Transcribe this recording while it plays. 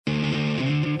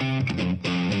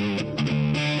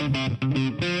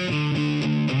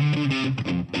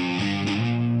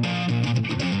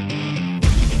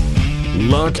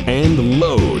lock, and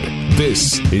load.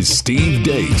 This is Steve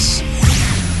Deace.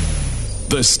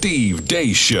 The Steve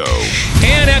Deace Show.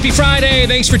 And happy Friday.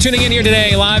 Thanks for tuning in here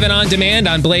today, live and on demand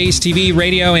on Blaze TV,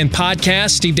 radio, and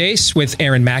podcast. Steve Deace with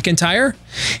Aaron McIntyre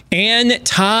and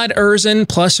Todd Erzin,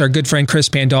 plus our good friend Chris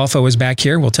Pandolfo is back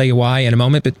here. We'll tell you why in a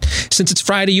moment, but since it's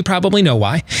Friday, you probably know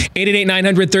why.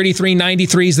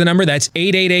 888-900-3393 is the number. That's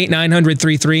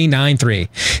 888-900-3393.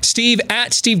 Steve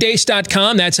at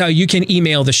stevedeace.com. That's how you can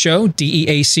email the show,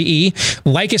 DEACE.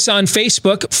 Like us on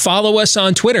Facebook. Follow us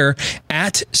on Twitter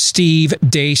at Steve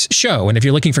Deace Show. And if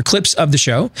you're looking for clips of the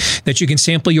show that you can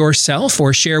sample yourself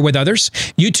or share with others,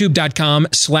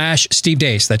 youtube.com/Steve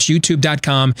Deace. That's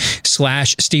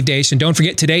youtube.com/Steve Deace. And don't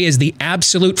forget, today is the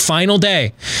absolute final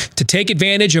day to take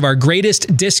advantage of our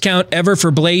greatest discount ever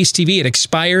for Blaze TV. It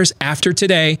expires after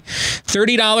today.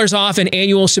 $30 off an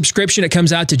annual subscription. It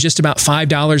comes out to just about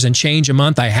 $5 and change a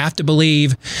month. I have to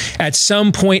believe at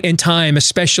some point in time,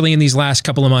 especially in these last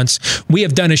couple of months, we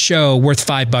have done a show worth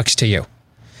 $5 to you.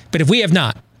 But if we have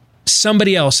not,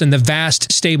 somebody else in the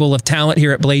vast stable of talent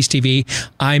here at Blaze TV,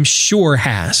 I'm sure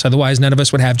has. Otherwise, none of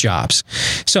us would have jobs.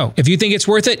 So if you think it's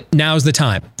worth it, now's the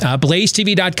time.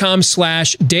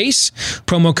 BlazeTV.com/Deace,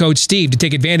 promo code Steve to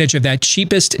take advantage of that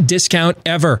cheapest discount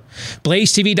ever.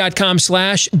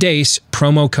 BlazeTV.com/Deace,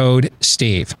 promo code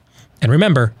Steve. And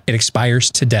remember, it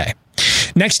expires today.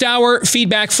 Next hour,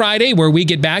 Feedback Friday, where we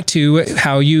get back to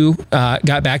how you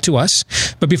got back to us.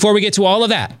 But before we get to all of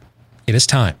that, it is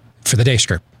time for the Day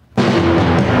Script.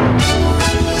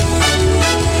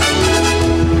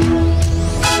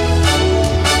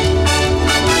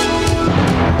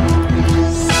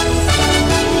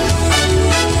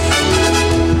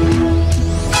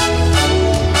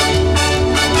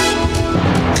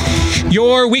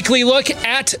 Your weekly look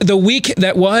at the week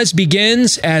that was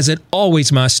begins, as it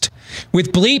always must,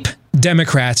 with Bleep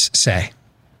Democrats Say.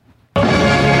 But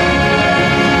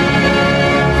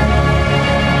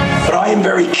I am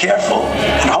very careful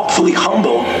and hopefully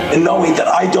humble in knowing that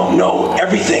I don't know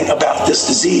everything about this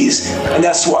disease, and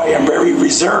that's why I'm very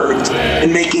reserved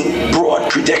in making broad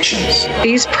predictions.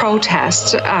 These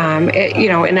protests, in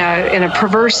a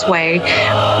perverse way,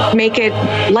 make it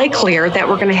likelier that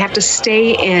we're going to have to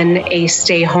stay in a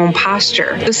stay-home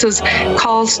posture. This is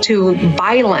calls to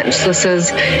violence. This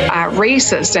is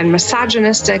racist and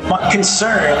misogynistic. My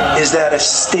concern is that if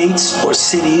states or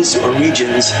cities or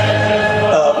regions,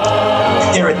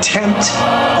 their attempt,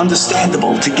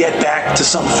 understandable, to get back to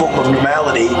some form of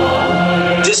normality,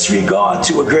 disregard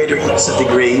to a greater or lesser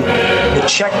degree the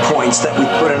checkpoints that we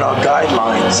put in our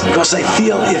guidelines. Because I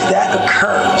feel if that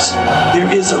occurs, there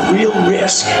is a real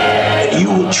risk that you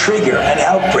will trigger an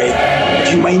outbreak that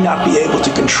you may not be able to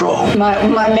control.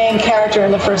 My main character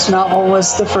in the first novel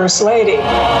was the First Lady.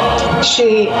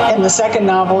 She, in the second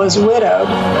novel, is widowed.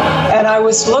 And I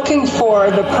was looking for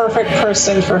the perfect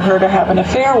person for her to have an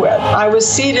affair with. I was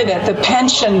seated at the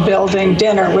Pension Building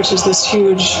dinner, which is this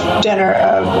huge dinner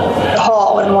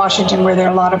hall in Washington where there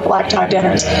are a lot of black-tie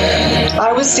dinners.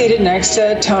 I was seated next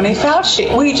to Tony Fauci.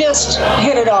 We just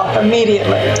hit it off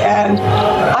immediately. And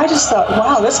I just thought,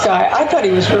 wow, this guy, I thought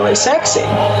he was really sexy.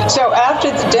 So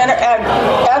after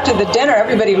the dinner,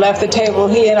 everybody left the table.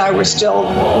 He and I were still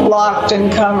locked in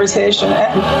conversation.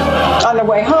 And on the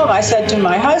way home, I said to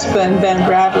my husband, Ben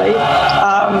Bradley,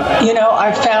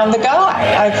 I found the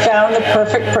guy. I found the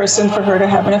perfect person for her to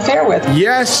have an affair with.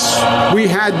 Yes, we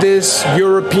had this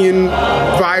European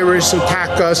virus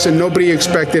attack us and nobody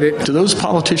expected it. To those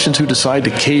politicians who decide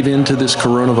to cave into this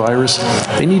coronavirus,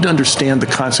 they need to understand the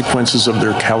consequences of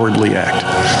their cowardly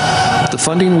act. The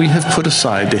funding we have put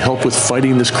aside to help with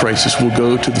fighting this crisis will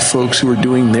go to the folks who are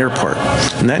doing their part.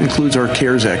 And that includes our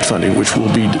CARES Act funding, which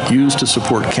will be used to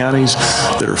support counties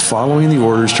that are following the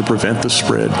orders to prevent the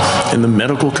spread and the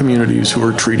medical communities who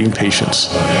are treating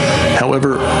patients.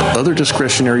 However, other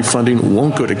discretionary funding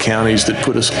won't go to counties that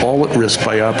put us all at risk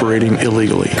by operating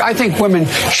illegally. I think women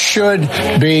should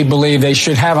believe they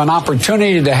should have an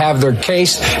opportunity to have their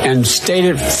case and state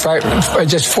it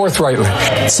just forthrightly.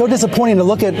 It's so disappointing to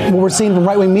look at what we're seeing from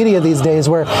right-wing media these days,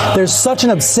 where there's such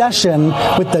an obsession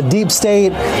with the deep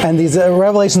state and these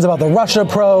revelations about the Russia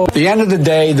probe. At the end of the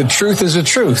day, the truth is the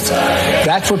truth.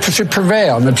 That's what should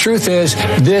prevail. And the truth is,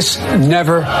 this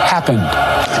never happened.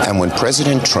 And when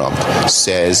President Trump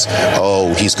says,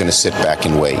 he's going to sit back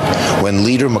and wait, when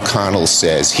Leader McConnell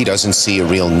says he doesn't see a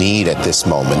real need at this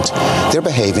moment, they're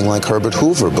behaving like Herbert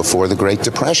Hoover before the Great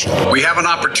Depression. We have an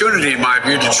opportunity, in my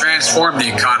view, to transform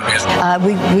the economy.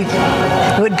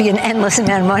 It would be an endless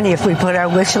amount of money if we put our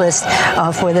wish list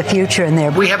for the future in there.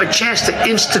 We have a chance to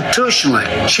institutionally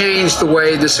change the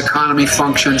way this economy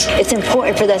functions. It's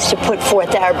important for us to put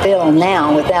forth our bill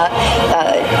now without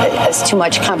too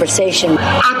much conversation.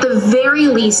 At the very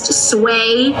least,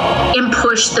 sway and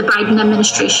push the Biden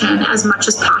administration as much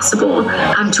as possible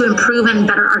to improve and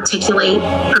better articulate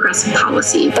progressive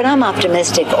policy. But I'm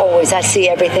optimistic always. I see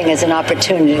everything as an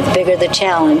opportunity. The bigger the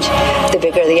challenge, the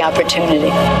bigger the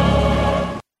opportunity.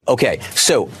 Okay,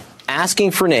 so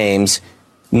asking for names,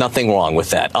 nothing wrong with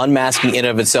that. Unmasking in and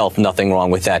of itself, nothing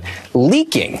wrong with that.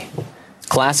 Leaking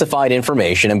classified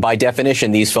information, and by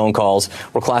definition, these phone calls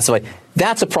were classified.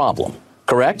 That's a problem,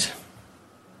 correct?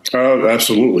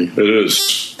 Absolutely, it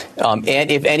is. And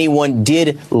if anyone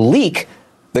did leak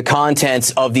the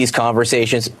contents of these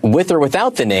conversations with or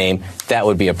without the name, that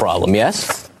would be a problem,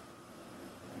 yes?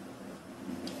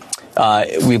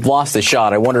 We've lost the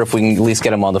shot. I wonder if we can at least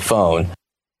get him on the phone.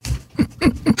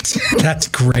 That's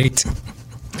great.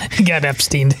 Got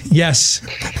Epstein. Yes.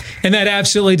 And that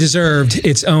absolutely deserved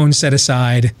its own set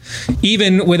aside,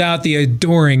 even without the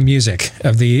adoring music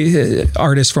of the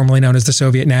artist formerly known as the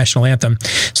Soviet National Anthem.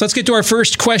 So let's get to our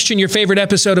first question. Your favorite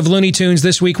episode of Looney Tunes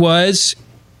this week was?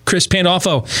 Chris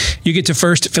Pandolfo, you get to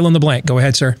first fill in the blank. Go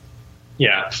ahead, sir.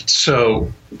 Yeah.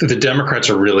 So the Democrats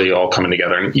are really all coming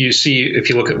together. And you see, if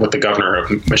you look at what the governor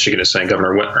of Michigan is saying,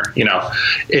 Governor Whitmer,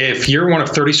 if you're one of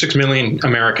 36 million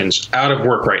Americans out of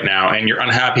work right now and you're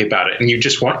unhappy about it and you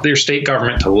just want your state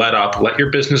government to let your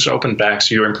business open back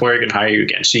so your employer can hire you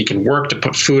again, so you can work to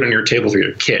put food on your table for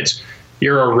your kids,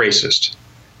 you're a racist.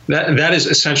 That is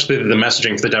essentially the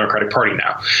messaging for the Democratic Party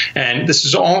now. And this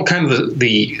is all kind of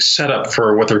the setup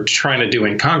for what they're trying to do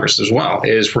in Congress as well,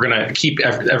 is we're going to keep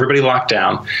everybody locked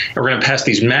down, and we're going to pass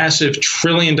these massive $1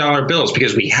 trillion bills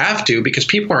because we have to, because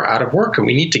people are out of work and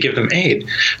we need to give them aid,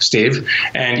 Steve.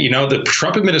 And, the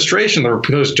Trump administration,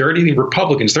 those dirty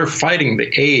Republicans, they're fighting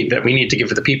the aid that we need to give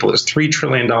to the people, this $3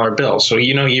 trillion bill. So,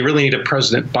 you really need a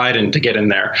President Biden to get in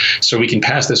there so we can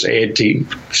pass this aid to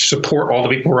support all the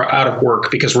people who are out of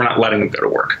work because we're not letting them go to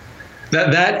work.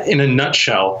 That, in a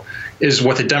nutshell, is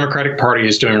what the Democratic Party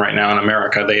is doing right now in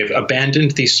America. They've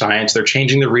abandoned the science. They're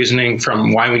changing the reasoning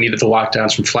from why we needed the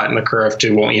lockdowns from flatten the curve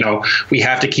to, we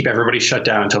have to keep everybody shut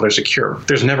down until there's a cure.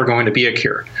 There's never going to be a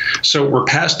cure. So we're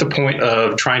past the point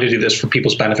of trying to do this for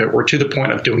people's benefit. We're to the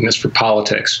point of doing this for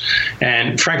politics.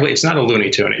 And frankly, it's not a Looney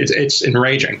Tune. It's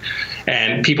enraging.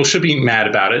 And people should be mad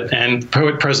about it. And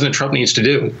what President Trump needs to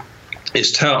do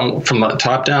is tell from the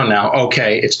top down now,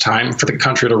 okay, it's time for the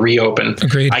country to reopen.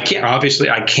 Agreed. I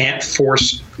can't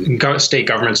force state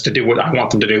governments to do what I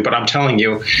want them to do, but I'm telling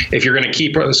you, if you're going to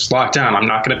keep us locked down, I'm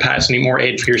not going to pass any more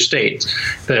aid for your state.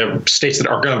 The states that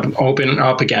are going to open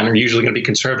up again are usually going to be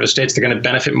conservative states. They're going to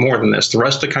benefit more than this. The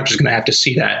rest of the country is going to have to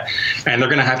see that, and they're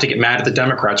going to have to get mad at the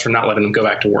Democrats for not letting them go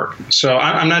back to work. So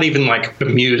I'm not even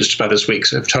bemused by this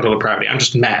week's total depravity. I'm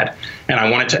just mad, and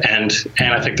I want it to end,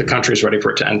 and I think the country is ready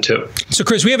for it to end too. So,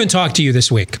 Chris, we haven't talked to you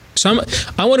this week. So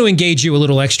I want to engage you a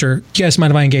little extra. You guys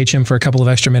mind if I engage him for a couple of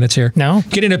extra minutes here? No.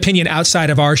 Get an opinion outside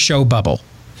of our show bubble.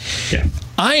 Yeah.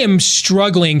 I am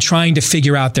struggling trying to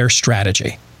figure out their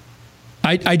strategy.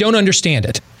 I don't understand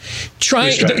it.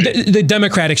 The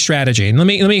Democratic strategy. And let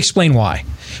me explain why.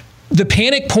 The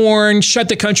panic porn, shut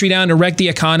the country down to wreck the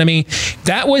economy,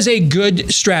 that was a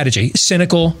good strategy.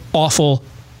 Cynical, awful,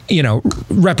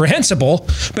 reprehensible,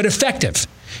 but effective,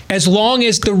 as long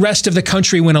as the rest of the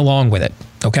country went along with it,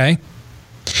 okay?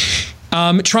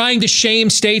 Trying to shame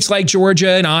states like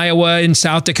Georgia and Iowa and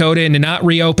South Dakota into not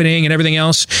reopening and everything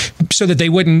else so that they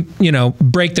wouldn't,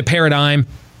 break the paradigm.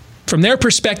 From their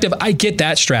perspective, I get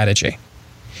that strategy.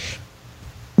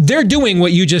 They're doing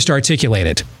what you just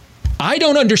articulated. I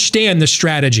don't understand the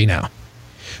strategy now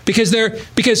because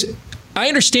I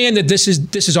understand that this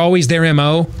is always their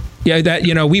MO. Yeah, that,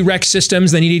 we wreck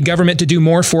systems, then you need government to do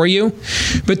more for you.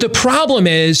 But the problem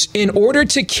is, in order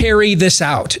to carry this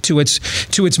out to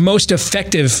its most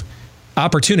effective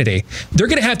opportunity, they're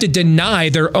going to have to deny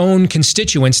their own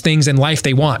constituents things in life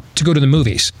they want: to go to the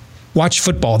movies, watch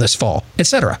football this fall,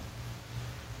 etc.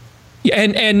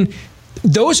 And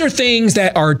those are things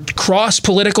that are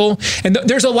cross-political. And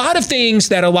there's a lot of things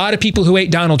that a lot of people who hate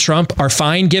Donald Trump are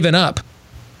fine giving up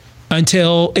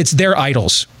until it's their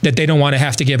idols that they don't want to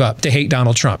have to give up to hate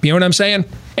Donald Trump. You know what I'm saying?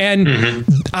 And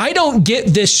I don't get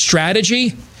this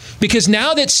strategy, because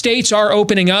now that states are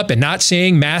opening up and not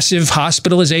seeing massive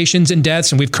hospitalizations and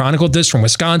deaths, and we've chronicled this from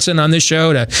Wisconsin on this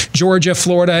show to Georgia,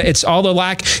 Florida, it's all the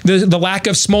lack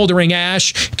of smoldering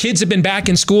ash. Kids have been back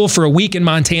in school for a week in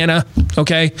Montana.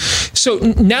 Okay. So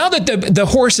now that the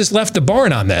horse has left the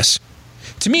barn on this,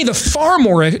 To me, the far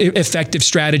more effective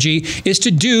strategy is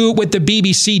to do what the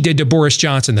BBC did to Boris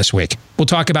Johnson this week. We'll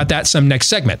talk about that some next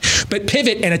segment. But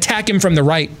pivot and attack him from the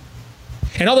right.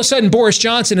 And all of a sudden, Boris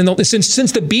Johnson,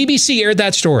 since the BBC aired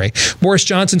that story, Boris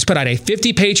Johnson's put out a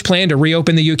 50-page plan to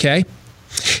reopen the UK.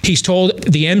 He's told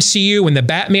the MCU and the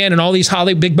Batman and all these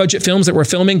Hollywood big budget films that we're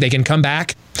filming, they can come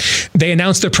back. They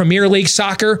announced the Premier League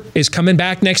soccer is coming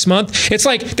back next month. It's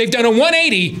like they've done a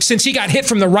 180 since he got hit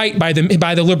from the right by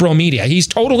the liberal media. He's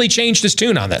totally changed his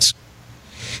tune on this.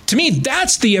 To me,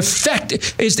 that's the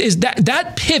effect, is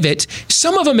that pivot.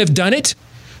 Some of them have done it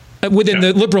within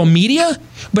the liberal media,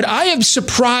 but I am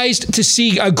surprised to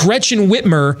see Gretchen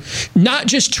Whitmer not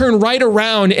just turn right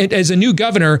around as a new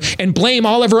governor and blame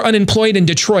all of her unemployed in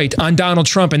Detroit on Donald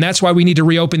Trump, and that's why we need to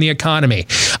reopen the economy.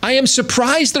 I am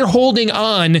surprised they're holding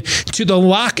on to the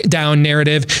lockdown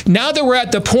narrative now that we're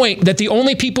at the point that the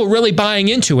only people really buying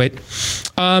into it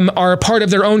are a part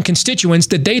of their own constituents,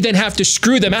 that they then have to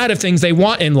screw them out of things they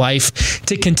want in life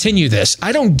to continue this.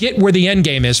 I don't get where the end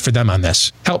game is for them on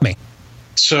this. Help me.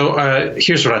 So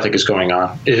here's what I think is going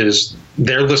on, is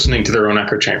they're listening to their own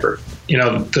echo chamber. You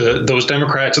know, those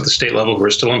Democrats at the state level who are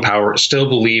still in power still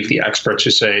believe the experts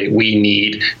who say we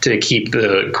need to keep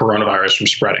the coronavirus from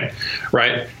spreading,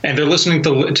 right? And they're listening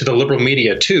to the liberal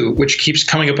media, too, which keeps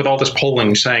coming up with all this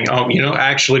polling saying, oh, you know,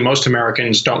 actually, most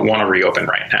Americans don't want to reopen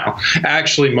right now.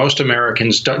 Actually, most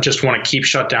Americans don't just want to keep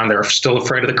shut down. They're still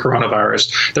afraid of the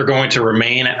coronavirus. They're going to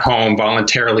remain at home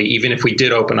voluntarily, even if we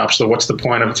did open up. So what's the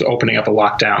point of opening up a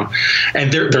lockdown?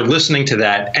 And they're listening to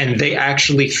that, and they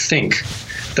actually think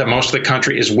that most of the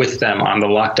country is with them on the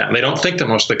lockdown. They don't think that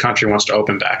most of the country wants to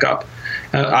open back up.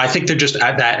 I think they're just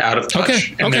out of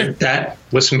touch. They're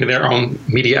listening to their own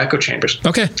media echo chambers.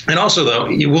 Okay. And also, though,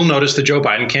 you will notice the Joe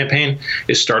Biden campaign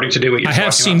is starting to do what you're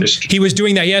talking about. He was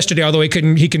doing that yesterday, although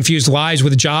he confused lies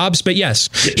with jobs. But yes,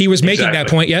 he was making that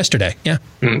point yesterday. Yeah.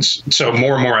 So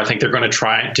more and more, I think they're going to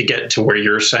try to get to where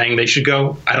you're saying they should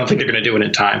go. I don't think they're going to do it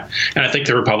in time. And I think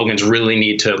the Republicans really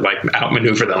need to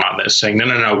outmaneuver them on this, saying,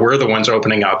 no, we're the ones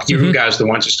opening up. You guys are the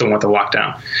ones who still want the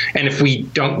lockdown. And if we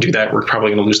don't do that, we're probably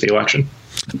going to lose the election.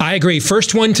 I agree.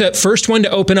 First one to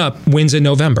open up wins in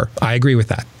November. I agree with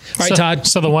that. All right, Todd.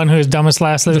 So the one who's dumbest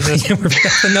last loses.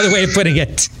 That's another way of putting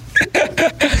it.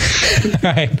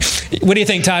 All right. What do you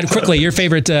think, Todd? Quickly, your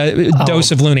favorite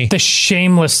dose of loony. The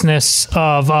shamelessness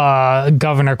of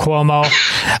Governor Cuomo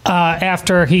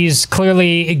after he's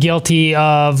clearly guilty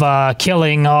of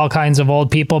killing all kinds of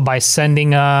old people by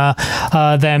sending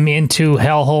them into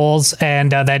hellholes,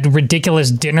 and that ridiculous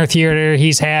dinner theater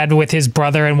he's had with his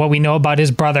brother and what we know about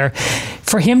his brother.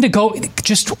 For him to go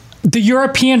just... The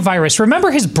European virus.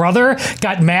 Remember his brother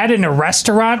got mad in a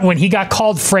restaurant when he got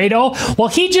called Fredo? Well,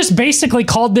 he just basically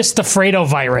called this the Fredo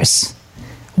virus.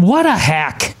 What a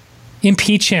hack.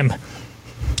 Impeach him.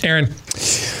 Aaron.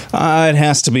 It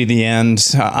has to be the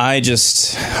end. I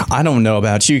don't know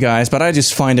about you guys, but I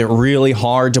just find it really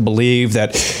hard to believe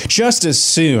that just as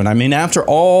soon, after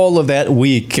all of that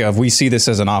week we see this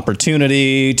as an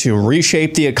opportunity to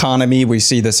reshape the economy. We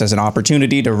see this as an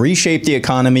opportunity to reshape the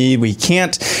economy. We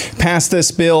can't pass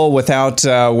this bill without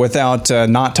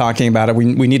not talking about it.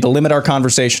 We need to limit our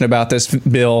conversation about this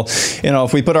bill. You know,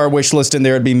 if we put our wish list in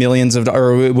there, it'd be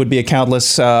it would be a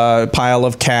countless pile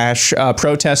of cash.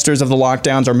 Protesters of the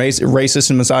lockdowns are racist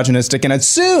and misogynistic, and as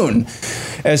soon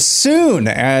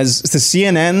as the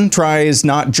CNN tries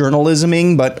not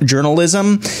journalisming but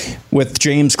journalism with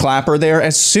James Clapper there,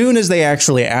 as soon as they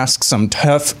actually ask some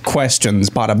tough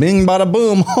questions, bada bing, bada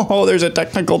boom, there's a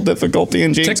technical difficulty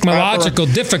in James Technological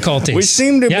Clapper. difficulties. We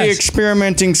seem to be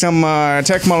experimenting some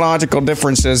technological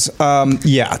differences.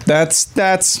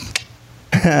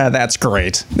 That's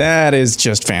great. That is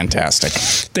just fantastic.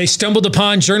 They stumbled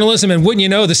upon journalism, and wouldn't you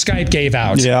know, the Skype gave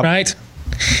out, right?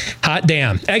 Hot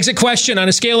damn. Exit question on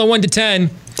a scale of 1 to 10.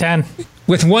 10.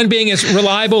 With 1 being as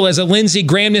reliable as a Lindsey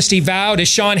Grahamnesty vowed as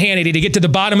Sean Hannity to get to the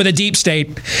bottom of the deep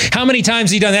state. How many times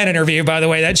has he done that interview, by the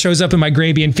way? That shows up in my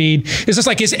Grabian feed. Is this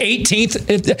like his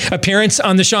 18th appearance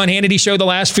on the Sean Hannity show the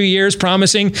last few years,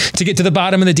 promising to get to the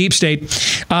bottom of the deep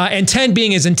state? And 10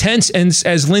 being as intense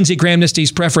as Lindsey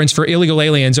Grahamnesty's preference for illegal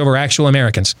aliens over actual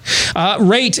Americans.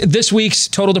 Rate this week's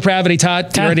Total Depravity,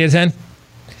 Todd. 10. You ready to 10?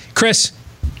 Chris?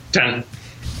 10.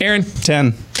 Aaron?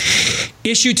 10.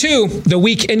 Issue 2, the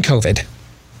week in COVID.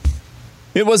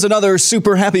 It was another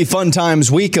super happy fun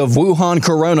times week of Wuhan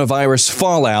coronavirus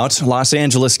fallout. Los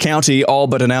Angeles County all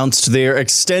but announced they're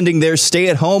extending their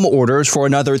stay-at-home orders for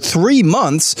another 3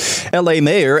 months. LA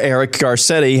Mayor Eric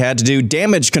Garcetti had to do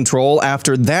damage control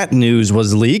after that news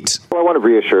was leaked. Well, want to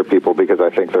reassure people because I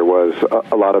think there was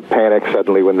a lot of panic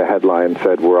suddenly when the headline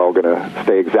said we're all going to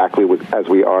stay exactly as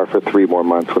we are for 3 more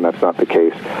months when that's not the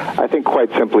case. I think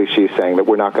quite simply she's saying that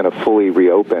we're not going to fully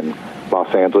reopen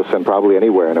Los Angeles and probably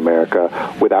anywhere in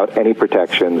America without any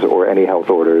protections or any health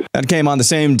orders. That came on the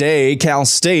same day Cal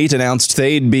State announced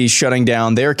they'd be shutting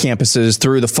down their campuses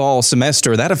through the fall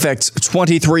semester. That affects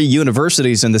 23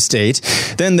 universities in the state.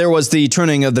 Then there was the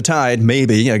turning of the tide,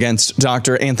 maybe, against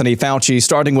Dr. Anthony Fauci,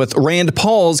 starting with Rand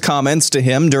Paul's comments to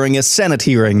him during a Senate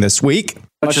hearing this week.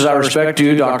 Much as I respect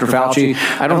you, Dr. Fauci,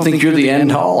 I don't think you're the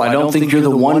end all. I don't think you're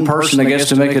the one person that gets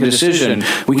to make a decision.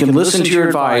 We can listen to your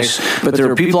advice, but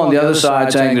there are people on the other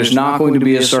side saying there's not going to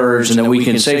be a surge and that we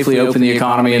can safely open the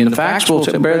economy, and the facts will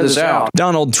bear this out.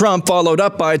 Donald Trump followed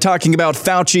up by talking about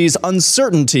Fauci's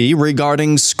uncertainty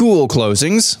regarding school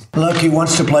closings. Look, he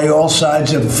wants to play all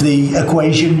sides of the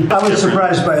equation. I was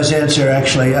surprised by his answer,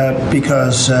 actually,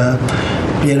 because,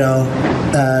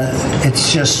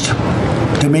 it's just,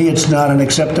 to me, it's not an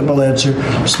acceptable answer,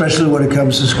 especially when it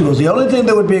comes to schools. The only thing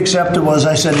that would be acceptable, as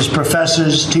I said, is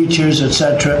professors, teachers,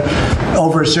 etc.,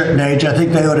 over a certain age. I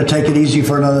think they ought to take it easy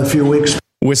for another few weeks.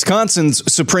 Wisconsin's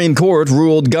Supreme Court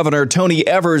ruled Governor Tony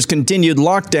Evers' continued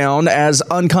lockdown as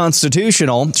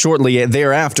unconstitutional. Shortly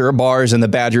thereafter, bars in the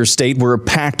Badger State were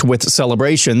packed with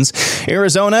celebrations.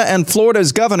 Arizona and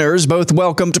Florida's governors both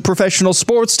welcomed professional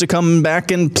sports to come back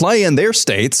and play in their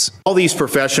states. All these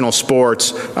professional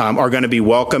sports are going to be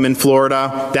welcome in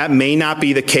Florida. That may not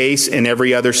be the case in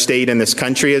every other state in this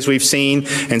country, as we've seen.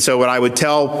 And so what I would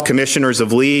tell commissioners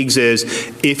of leagues is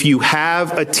if you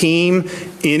have a team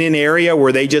in an area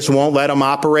where they just won't let them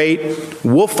operate,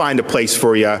 we'll find a place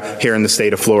for you here in the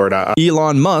state of Florida.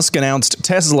 Elon Musk announced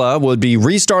Tesla would be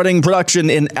restarting production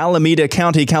in Alameda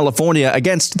County, California,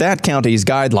 against that county's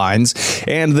guidelines.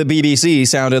 And the BBC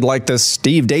sounded like the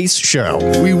Steve Deace Show.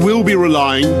 We will be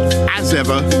relying, as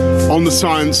ever, on the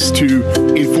science to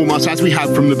inform us, as we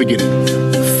have from the beginning.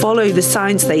 Follow the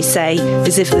science, they say,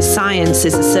 as if the science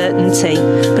is a certainty.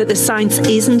 But the science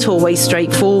isn't always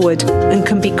straightforward and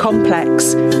can be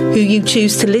complex. Who you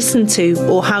choose to listen to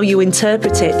or how you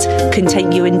interpret it can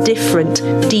take you in different,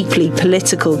 deeply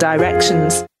political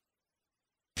directions.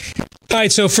 All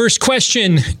right, so first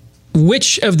question.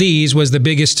 Which of these was the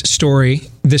biggest story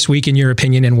this week, in your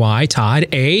opinion, and why? Todd,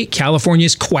 A,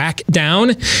 California's quack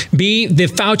down. B, the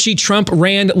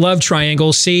Fauci-Trump-Rand love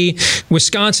triangle. C,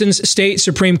 Wisconsin's state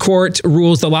Supreme Court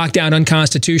rules the lockdown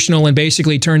unconstitutional and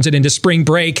basically turns it into spring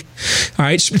break. All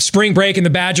right, spring break in the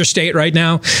Badger State right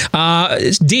now.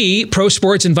 D, pro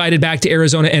sports invited back to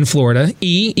Arizona and Florida.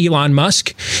 E, Elon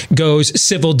Musk goes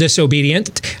civil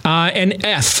disobedient. And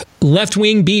F,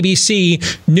 left-wing BBC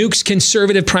nukes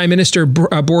conservative Prime Minister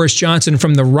Boris Johnson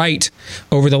from the right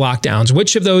over the lockdowns.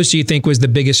 Which of those do you think was the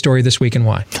biggest story this week and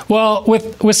why? Well,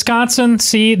 with Wisconsin,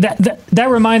 see, that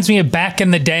reminds me of back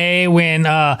in the day when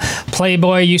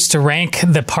Playboy used to rank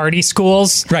the party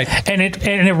schools. Right. And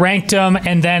it ranked them,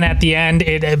 and then at the end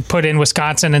it put in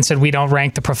Wisconsin and said we don't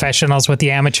rank the professionals with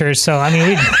the amateurs. So, I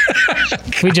mean,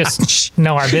 we just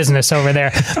know our business over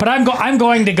there. But I'm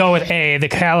going to go with A, the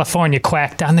California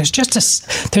quack down.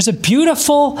 There's a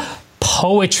beautiful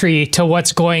poetry to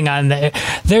what's going on there.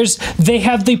 They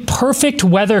have the perfect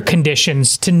weather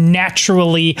conditions to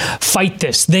naturally fight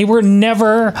this. They were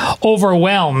never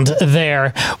overwhelmed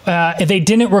there. They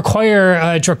didn't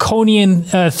require draconian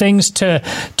things to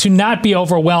not be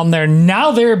overwhelmed there.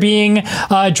 Now they're being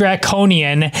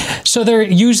draconian. So they're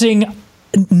using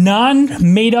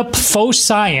non-made-up faux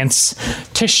science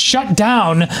to shut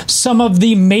down some of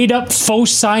the made-up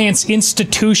faux science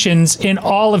institutions in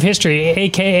all of history,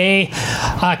 aka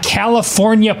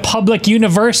California public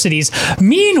universities.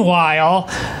 Meanwhile,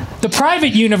 the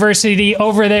private university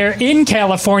over there in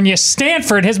California,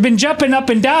 Stanford, has been jumping up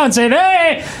and down saying,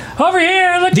 hey, over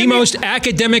here, look at the most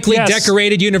academically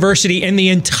decorated university in the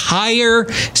entire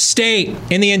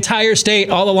state.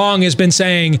 All along has been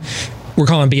saying, we're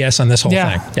calling BS on this whole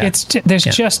thing. Yeah. There's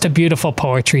just a beautiful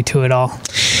poetry to it all.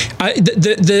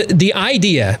 The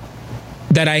idea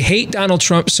that I hate Donald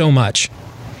Trump so much,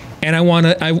 and I want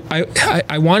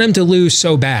him to lose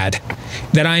so bad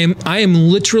that I am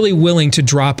literally willing to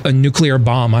drop a nuclear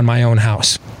bomb on my own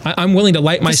house. I'm willing to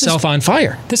light myself on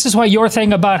fire. This is why your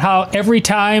thing about how every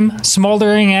time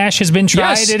smoldering ash has been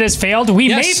tried, it has failed. We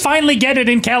may finally get it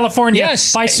in California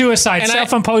by suicide,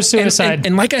 self-imposed suicide.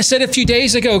 And like I said a few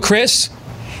days ago, Chris,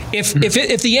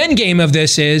 if the end game of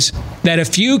this is that a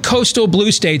few coastal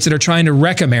blue states that are trying to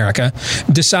wreck America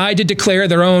decide to declare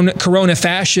their own corona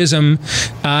fascism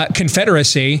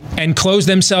confederacy and close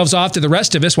themselves off to the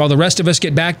rest of us while the rest of us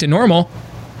get back to normal,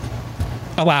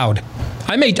 allowed.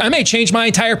 I may change my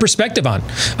entire perspective on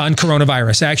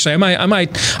coronavirus. Actually, I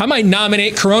might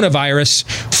nominate coronavirus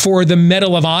for the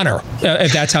Medal of Honor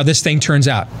if that's how this thing turns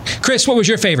out. Chris, what was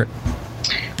your favorite?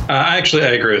 I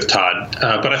agree with Todd,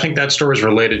 but I think that story is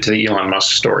related to the Elon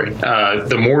Musk story.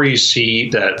 The more you see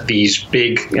that these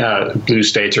big blue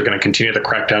states are going to continue the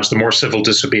crackdowns, the more civil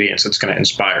disobedience it's going to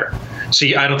inspire.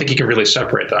 See, I don't think you can really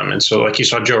separate them. And so, like you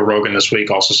saw Joe Rogan this week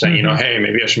also saying, hey,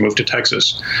 maybe I should move to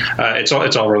Texas. It's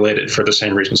all related for the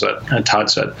same reasons that Todd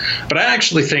said. But I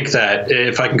actually think that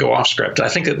if I can go off script, I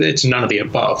think that it's none of the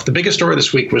above. The biggest story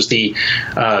this week was the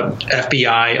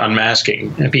FBI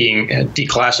unmasking, being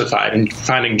declassified and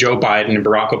finding Joe Biden and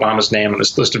Barack Obama's name on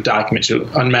this list of documents who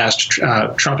unmasked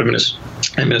Trump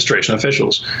administration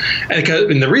officials.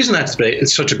 And the reason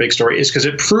it's such a big story is because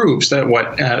it proves that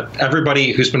what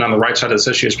everybody who's been on the right side of this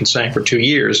issue has been saying for 2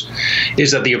 years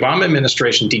is that the Obama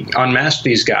administration unmasked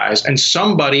these guys, and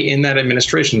somebody in that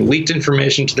administration leaked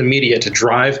information to the media to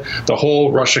drive the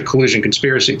whole Russia collusion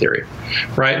conspiracy theory,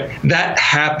 right? That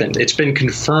happened. It's been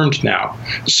confirmed now.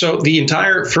 So the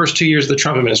entire first 2 years of the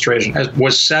Trump administration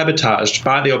was sabotaged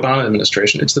by the Obama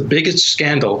administration. It's the biggest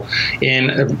scandal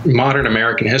in modern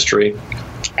American history.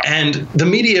 And the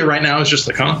media right now is just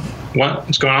like,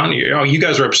 what's going on here? Oh, you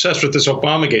guys are obsessed with this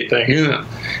Obamagate thing. Yeah.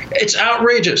 It's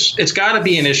outrageous. It's got to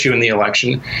be an issue in the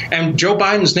election. And Joe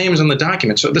Biden's name is on the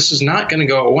document. So this is not going to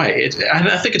go away.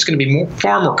 I think it's going to be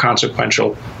far more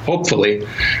consequential, hopefully,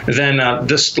 than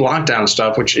this lockdown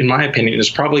stuff, which in my opinion is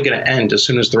probably going to end as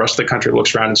soon as the rest of the country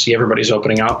looks around and see everybody's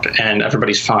opening up and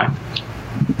everybody's fine.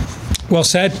 Well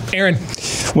said. Aaron.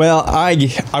 Well,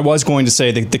 I was going to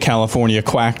say the California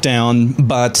crackdown,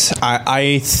 but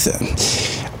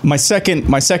my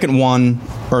second one,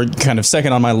 or kind of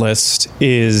second on my list,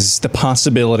 is the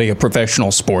possibility of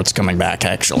professional sports coming back,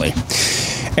 actually.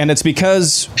 And it's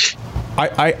because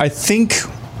I think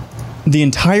the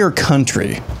entire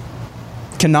country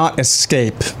cannot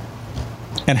escape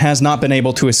and has not been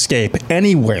able to escape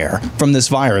anywhere from this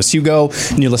virus. You go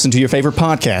and you listen to your favorite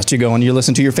podcast. You go and you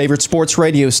listen to your favorite sports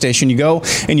radio station. You go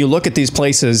and you look at these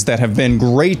places that have been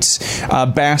great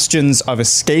bastions of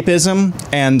escapism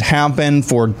and have been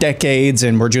for decades,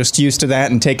 and we're just used to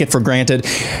that and take it for granted.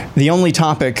 The only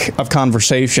topic of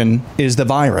conversation is the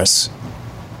virus.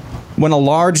 When a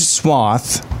large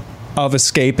swath of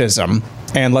escapism,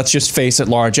 and let's just face it,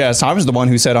 large S. I was the one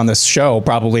who said on this show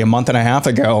probably a month and a half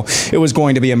ago it was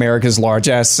going to be America's large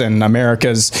S and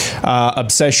America's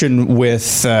obsession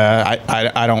with,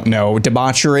 I don't know,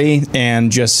 debauchery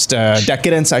and just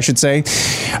decadence, I should say,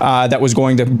 that was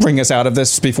going to bring us out of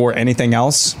this before anything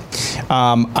else.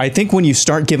 I think when you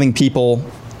start giving people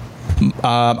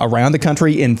around the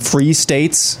country in free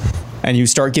states, and you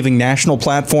start giving national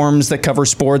platforms that cover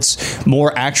sports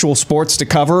more actual sports to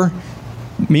cover,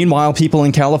 meanwhile, people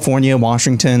in California,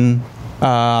 Washington,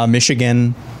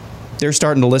 Michigan, they're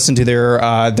starting to listen to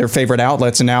their favorite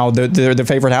outlets, and now their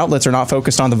favorite outlets are not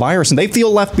focused on the virus, and they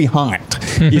feel left behind,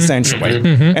 essentially.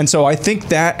 And so I think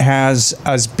that has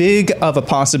as big of a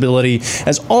possibility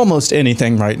as almost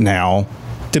anything right now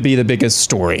to be the biggest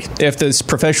story. If this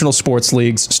professional sports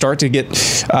leagues start to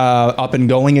get up and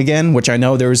going again, which I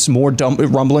know there's more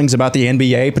rumblings about the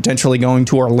NBA potentially going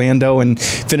to Orlando and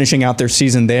finishing out their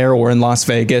season there, or in Las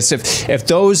Vegas. If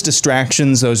those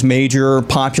distractions, those major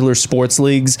popular sports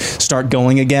leagues start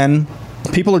going again,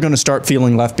 people are going to start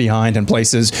feeling left behind in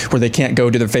places where they can't go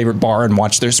to their favorite bar and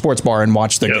watch their sports bar and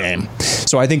watch their game.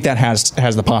 So I think that has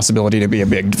the possibility to be a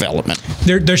big development.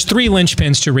 There's three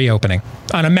linchpins to reopening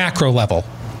on a macro level.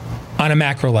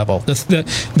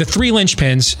 The three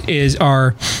linchpins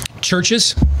are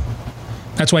churches.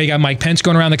 That's why you got Mike Pence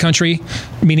going around the country,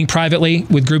 meeting privately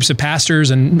with groups of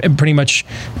pastors and pretty much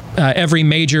every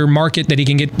major market that he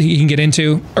can get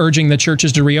into, urging the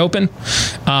churches to reopen.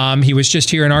 He was just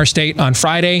here in our state on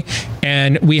Friday,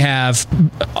 and we have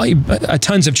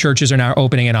tons of churches are now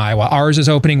opening in Iowa. Ours is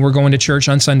opening. We're going to church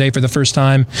on Sunday for the first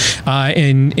time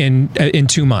in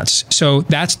 2 months. So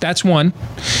that's one,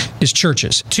 is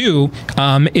churches. Two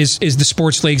is the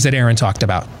sports leagues that Aaron talked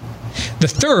about. The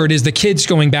third is the kids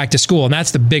going back to school, and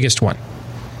that's the biggest one,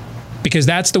 because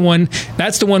that's the one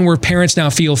where parents now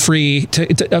feel freed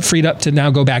up to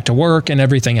now go back to work and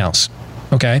everything else.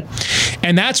 Okay,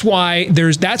 and that's why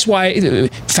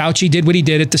Fauci did what he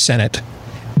did at the Senate.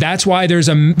 That's why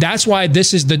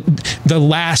this is the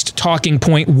last talking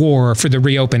point war for the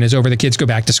reopen is over the kids go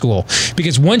back to school,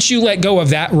 because once you let go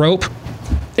of that rope,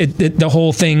 the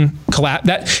whole thing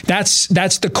That's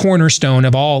the cornerstone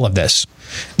of all of this.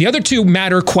 The other two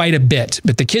matter quite a bit,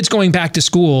 but the kids going back to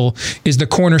school is the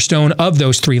cornerstone of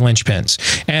those three linchpins.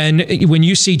 And when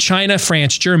you see China,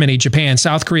 France, Germany, Japan,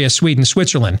 South Korea, Sweden,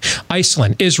 Switzerland,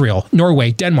 Iceland, Israel,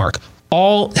 Norway, Denmark,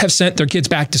 all have sent their kids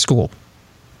back to school.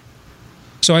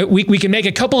 So we can make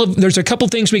there's a couple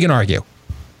things we can argue.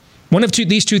 One of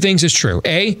these two things is true.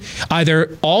 A,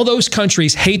 either all those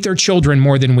countries hate their children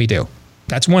more than we do.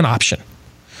 That's one option.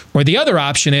 Or the other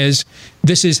option is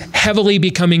this is heavily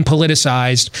becoming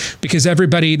politicized because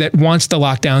everybody that wants the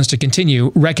lockdowns to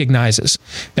continue recognizes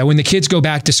that when the kids go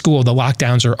back to school, the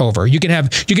lockdowns are over. You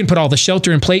can put all the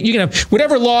shelter in place. You can have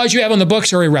whatever laws you have on the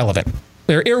books are irrelevant.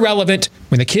 They're irrelevant.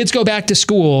 When the kids go back to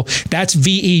school, that's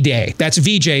VE Day. That's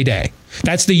VJ Day.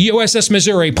 That's the USS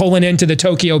Missouri pulling into the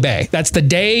Tokyo Bay. That's the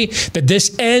day that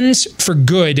this ends for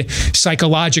good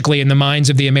psychologically in the minds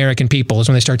of the American people is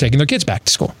when they start taking their kids back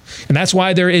to school. And that's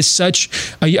why there is such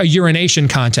a urination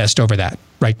contest over that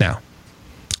right now.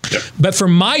 But for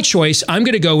my choice, I'm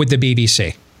going to go with the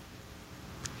BBC.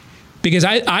 Because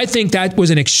I think that was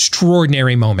an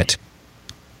extraordinary moment.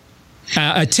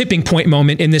 A tipping point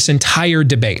moment in this entire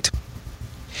debate.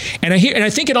 And I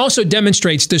think it also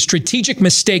demonstrates the strategic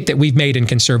mistake that we've made in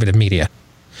conservative media.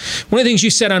 One of the things you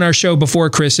said on our show before,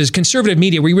 Chris, is conservative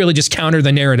media, we really just counter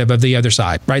the narrative of the other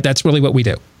side, right? That's really what we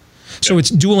do. So it's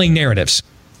dueling narratives.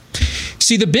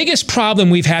 See, the biggest problem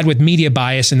we've had with media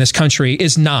bias in this country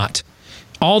is not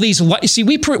all these. See,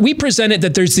 we presented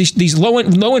that there's these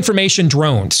low information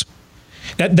drones.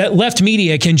 That left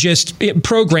media can just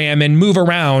program and move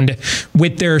around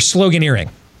with their sloganeering.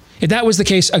 If that was the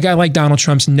case, a guy like Donald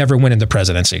Trump's never winning the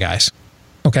presidency, guys.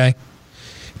 Okay?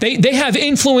 They have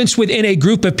influence within a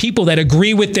group of people that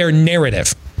agree with their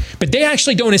narrative, but they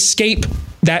actually don't escape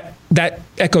that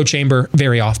echo chamber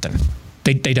very often.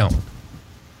 They don't.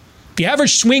 The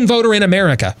average swing voter in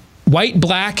America, white,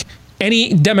 black,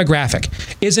 any demographic,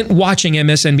 isn't watching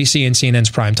MSNBC and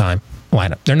CNN's primetime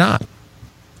lineup. They're not.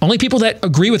 Only people that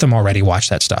agree with them already watch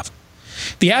that stuff.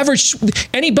 The average,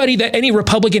 any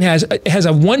Republican has a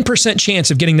 1%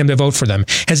 chance of getting them to vote for them,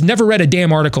 has never read a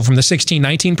damn article from the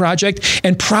 1619 Project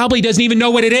and probably doesn't even know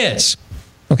what it is.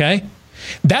 Okay?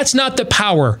 That's not the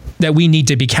power that we need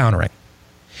to be countering.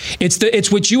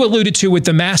 It's what you alluded to with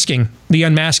the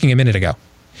unmasking a minute ago.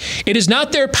 It is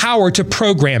not their power to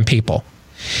program people.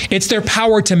 It's their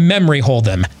power to memory hold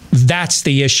them. That's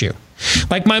the issue.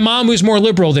 Like my mom, who's more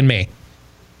liberal than me.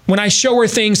 When I show her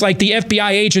things like the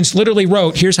FBI agents literally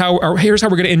wrote, here's how we're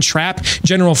going to entrap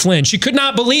General Flynn. She could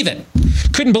not believe it.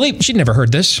 She'd never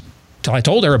heard this until I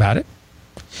told her about it.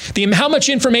 How much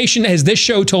information has this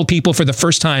show told people for the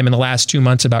first time in the last 2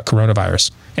 months about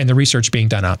coronavirus and the research being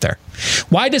done out there?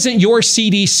 Why doesn't your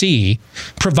CDC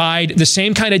provide the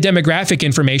same kind of demographic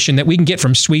information that we can get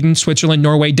from Sweden, Switzerland,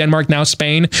 Norway, Denmark, now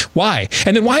Spain? Why?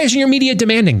 And then why isn't your media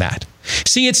demanding that?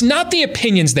 See, it's not the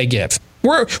opinions they give.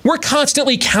 We're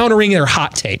constantly countering their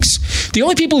hot takes. The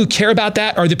only people who care about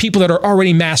that are the people that are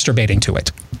already masturbating to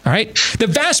it. All right? The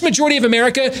vast majority of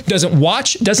America doesn't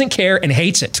watch, doesn't care, and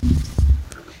hates it.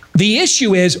 The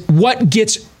issue is what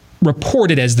gets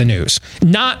reported as the news,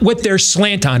 not what their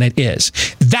slant on it is.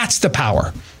 That's the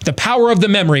power of the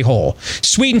memory hole.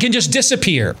 Sweden can just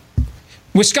disappear.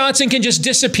 Wisconsin can just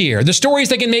disappear. The stories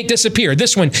they can make disappear.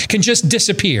 This one can just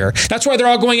disappear. That's why they're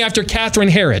all going after Catherine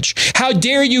Herridge. How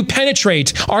dare you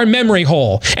penetrate our memory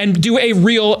hole and do a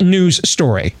real news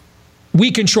story?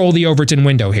 We control the Overton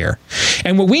window here.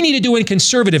 And what we need to do in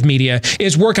conservative media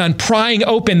is work on prying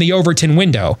open the Overton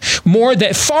window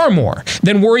far more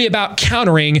than worry about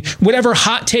countering whatever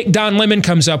hot take Don Lemon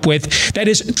comes up with that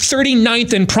is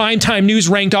 39th in primetime news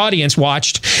ranked audience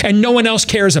watched and no one else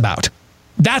cares about.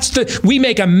 We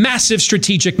make a massive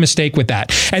strategic mistake with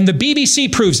that. And the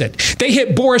BBC proves it. They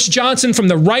hit Boris Johnson from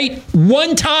the right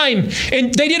one time,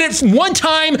 and they did it one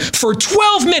time for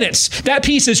 12 minutes. That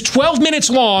piece is 12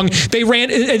 minutes long. They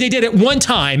did it one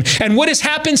time. And what has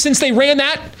happened since they ran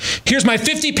that? Here's my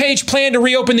 50-page plan to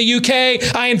reopen the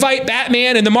UK. I invite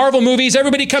Batman and the Marvel movies.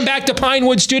 Everybody come back to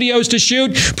Pinewood Studios to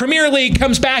shoot. Premier League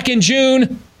comes back in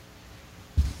June.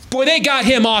 Boy, they got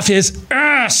him off his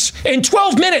ass in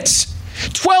 12 minutes.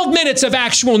 12 minutes of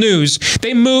actual news.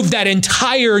 They moved that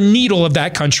entire needle of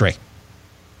that country.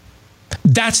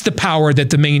 That's the power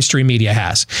that the mainstream media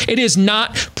has. It is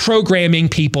not programming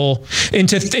people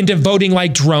into voting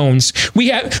like drones.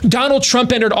 Donald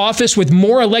Trump entered office with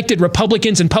more elected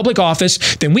Republicans in public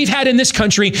office than we've had in this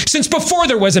country since before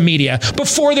there was a media,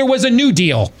 before there was a New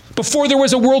Deal. before there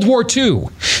was a World War II.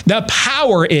 The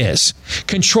power is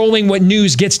controlling what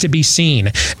news gets to be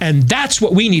seen. And that's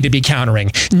what we need to be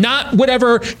countering. Not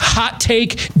whatever hot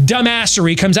take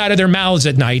dumbassery comes out of their mouths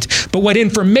at night, but what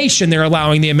information they're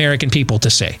allowing the American people to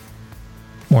see.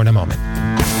 More in a moment.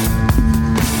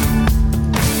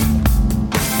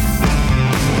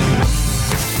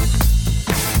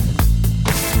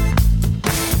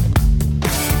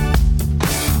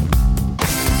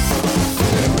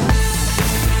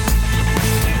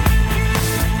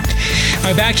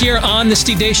 Back here on the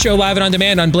Steve Deace Show, live and on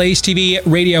demand on Blaze TV,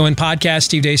 radio, and podcast.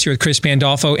 Steve Deace here with Chris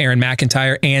Pandolfo, Aaron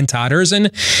McIntyre, and Todd Erzin.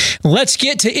 Let's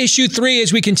get to issue 3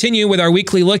 as we continue with our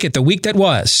weekly look at the week that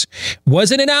was.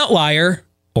 Was it an outlier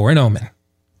or an omen?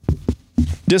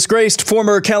 Disgraced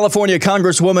former California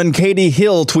Congresswoman Katie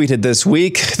Hill tweeted this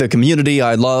week, "The community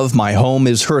I love, my home,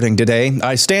 is hurting today.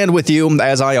 I stand with you,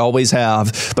 as I always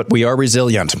have, but we are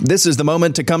resilient. This is the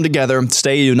moment to come together,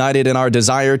 stay united in our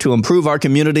desire to improve our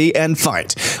community, and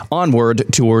fight onward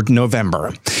toward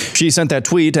November." She sent that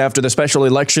tweet after the special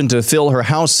election to fill her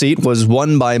House seat was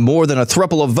won by more than a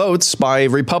throuple of votes by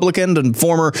Republican and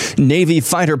former Navy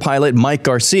fighter pilot Mike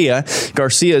Garcia.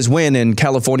 Garcia's win in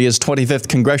California's 25th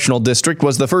congressional district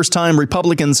was the first time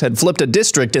Republicans had flipped a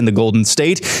district in the Golden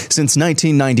State since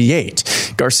 1998.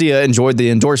 Garcia enjoyed the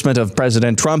endorsement of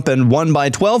President Trump and won by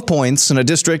 12 points in a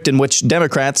district in which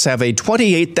Democrats have a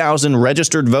 28,000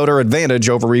 registered voter advantage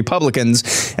over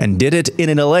Republicans, and did it in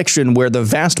an election where the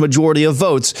vast majority of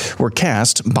votes were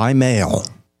cast by mail.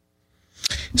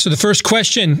 So the first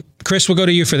question, Chris, will go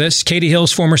to you for this. Katie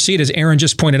Hill's former seat, as Aaron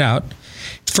just pointed out.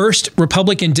 First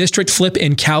Republican district flip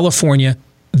in California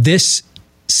this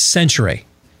century.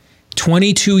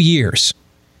 22 years.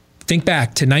 Think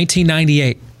back to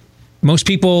 1998. Most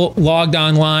people logged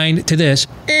online to this.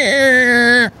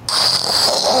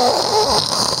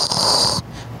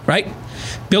 Right?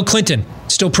 Bill Clinton,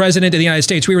 still president of the United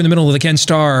States. We were in the middle of the Ken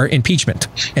Starr impeachment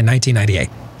in 1998.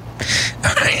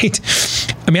 All right.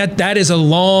 I mean, that is a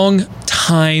long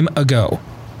time ago.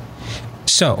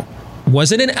 So,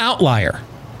 was it an outlier?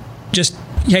 Just,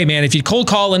 hey, man, if you cold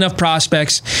call enough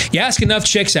prospects, you ask enough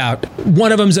chicks out,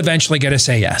 one of them's eventually going to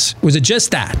say yes. Was it just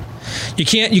that? You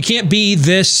can't be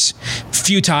this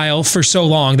futile for so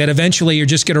long that eventually you're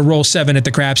just going to roll 7 at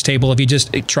the craps table if you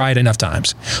just try it enough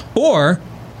times. Or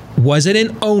was it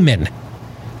an omen?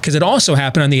 Because it also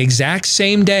happened on the exact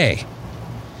same day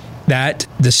that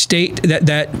the state,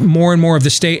 that more and more of the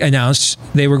state announced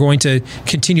they were going to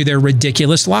continue their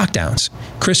ridiculous lockdowns.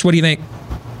 Chris, what do you think?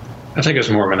 I think it was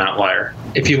more of an outlier.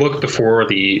 If you look before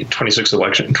the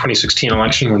 2016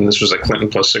 election, when this was a Clinton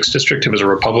plus 6 district, it was a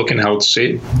Republican-held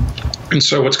seat. And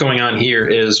so what's going on here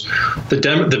is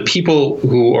the people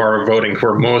who are voting, who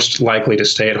are most likely to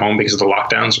stay at home because of the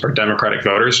lockdowns, are Democratic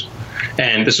voters.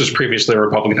 And this was previously a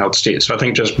Republican-held state. So I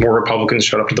think just more Republicans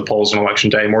showed up to the polls on election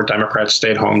day, more Democrats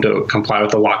stayed home to comply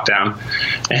with the lockdown.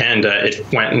 And it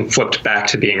went and flipped back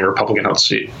to being a Republican-held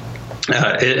seat.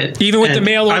 Even with the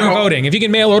mail order voting, if you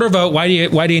can mail order vote, why do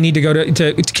you need to go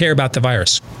to care about the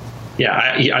virus?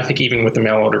 Yeah, I think even with the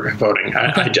mail order voting,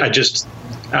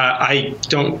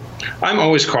 I'm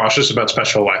always cautious about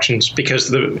special elections because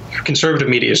the conservative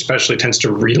media especially tends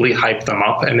to really hype them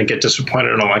up and then get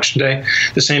disappointed on election day.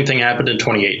 The same thing happened in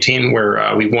 2018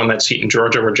 where we won that seat in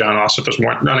Georgia where John Ossoff was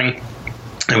running.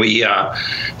 And we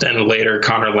then later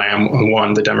Conor Lamb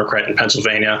won, the Democrat in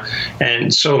Pennsylvania.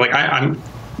 And so I'm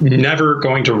never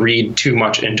going to read too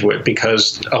much into it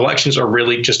because elections are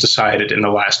really just decided in the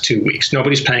last 2 weeks.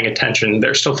 Nobody's paying attention.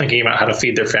 They're still thinking about how to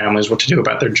feed their families, what to do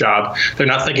about their job. They're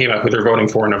not thinking about who they're voting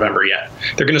for in November yet.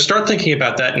 They're going to start thinking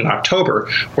about that in October,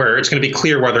 where it's going to be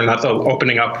clear whether or not the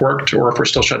opening up worked or if we're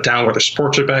still shut down, whether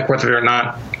sports are back, whether or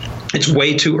not. It's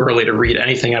way too early to read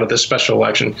anything out of this special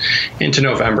election into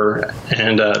November,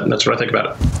 and that's what I think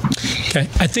about it. Okay.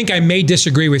 I think I may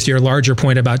disagree with your larger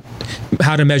point about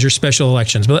how to measure special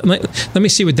elections, but let me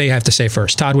see what they have to say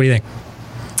first. Todd, what do you think?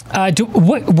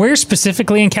 Where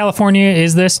specifically in California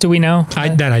is this? Do we know? I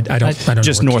don't.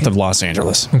 Just know north of Los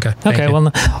Angeles. Okay. Okay.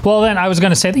 Well, then I was going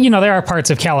to say that there are parts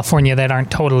of California that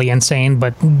aren't totally insane,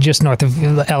 but just north of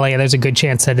LA, there's a good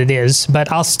chance that it is.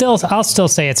 But I'll still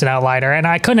say it's an outlier, and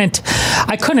I couldn't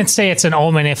say it's an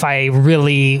omen if I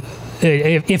really.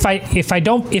 If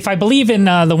I believe in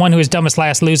the one who is dumbest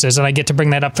last loses, and I get to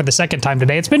bring that up for the second time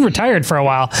today. It's been retired for a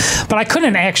while, but I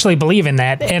couldn't actually believe in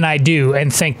that, and I do,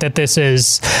 and think that this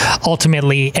is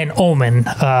ultimately an omen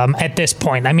at this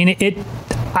point. I mean,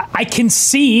 I can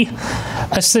see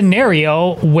a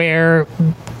scenario where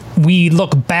we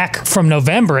look back from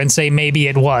November and say maybe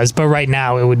it was, but right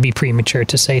now it would be premature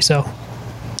to say so.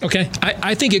 Okay.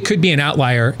 I think it could be an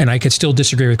outlier, and I could still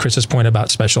disagree with Chris's point about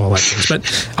special elections,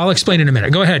 but I'll explain in a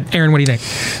minute. Go ahead, Aaron, what do you think?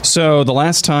 So the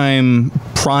last time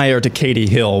prior to Katie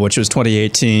Hill, which was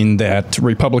 2018, that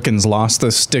Republicans lost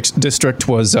this district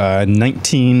was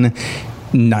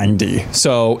 1990.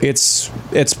 So it's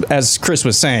as Chris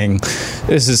was saying,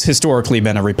 this has historically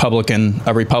been a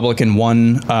Republican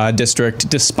won district,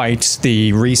 despite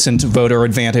the recent voter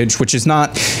advantage, which is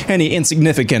not any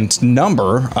insignificant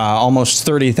number. Almost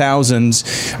 30,000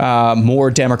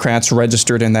 more Democrats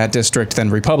registered in that district than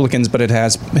Republicans, but it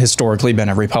has historically been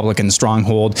a Republican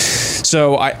stronghold.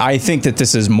 So I think that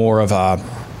this is more of a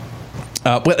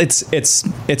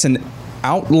it's an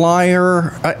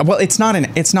outlier. It's not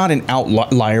an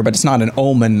outlier, but it's not an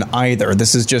omen either.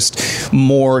 This is just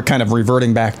more kind of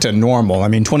reverting back to normal. I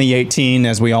mean, 2018,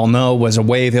 as we all know, was a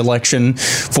wave election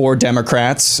for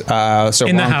Democrats. So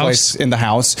in wrong place in the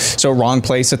House. So wrong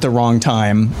place at the wrong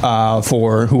time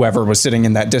for whoever was sitting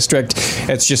in that district.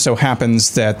 It just so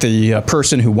happens that the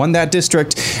person who won that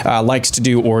district likes to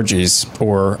do orgies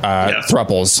or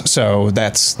thruples. So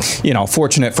that's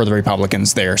fortunate for the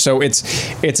Republicans there. So it's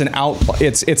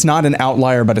not an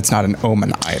outlier, but it's not an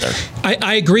omen either.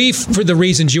 I agree for the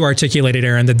reasons you articulated,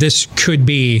 Aaron, that this could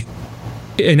be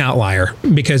an outlier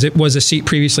because it was a seat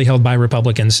previously held by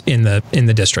Republicans in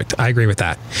the district. I agree with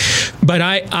that, but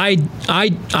I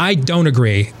don't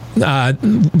agree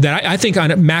that I think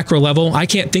on a macro level, I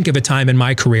can't think of a time in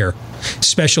my career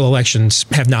special elections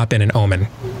have not been an omen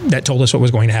that told us what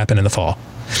was going to happen in the fall.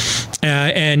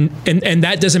 And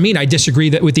that doesn't mean I disagree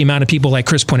with the amount of people, like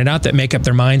Chris pointed out, that make up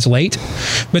their minds late.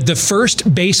 But the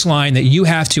first baseline that you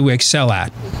have to excel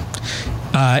at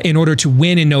in order to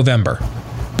win in November,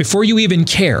 before you even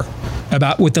care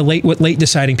about what late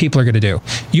deciding people are going to do,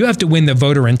 you have to win the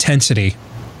voter intensity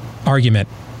argument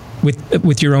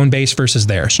with your own base versus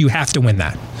theirs. You have to win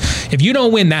that. If you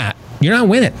don't win that, you're not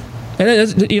winning.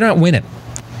 You're not winning.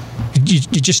 You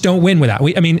just don't win without.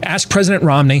 Ask President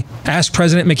Romney, ask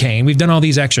President McCain. We've done all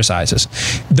these exercises.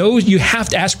 Those you have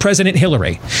to ask President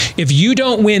Hillary. If you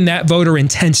don't win that voter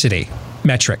intensity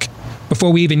metric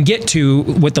before we even get to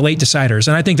what the late deciders,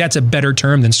 and I think that's a better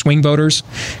term than swing voters,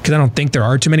 because I don't think there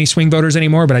are too many swing voters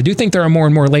anymore, but I do think there are more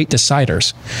and more late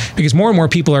deciders, because more and more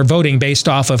people are voting based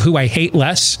off of who I hate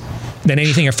less than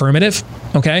anything affirmative.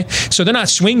 Okay, so they're not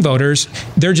swing voters;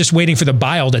 they're just waiting for the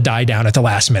bile to die down at the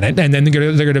last minute, and then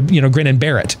they're going to grin and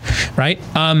bear it, right?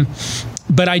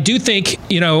 But I do think,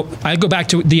 I go back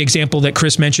to the example that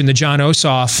Chris mentioned, the Jon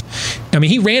Ossoff.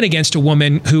 He ran against a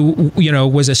woman who,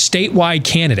 was a statewide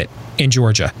candidate in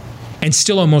Georgia and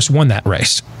still almost won that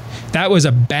race. That was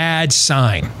a bad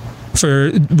sign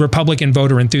for Republican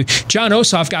voter enthusiasm. Jon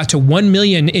Ossoff got to 1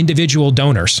 million individual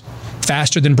donors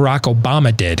faster than Barack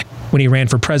Obama did when he ran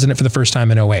for president for the first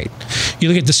time in 2008. You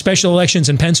look at the special elections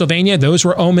in Pennsylvania, those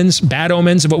were omens, bad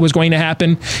omens of what was going to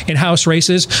happen in House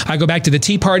races. I go back to the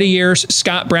Tea Party years,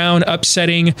 Scott Brown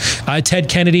upsetting Ted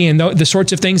Kennedy, and the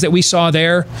sorts of things that we saw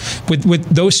there with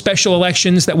those special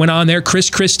elections that went on there. Chris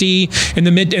Christie in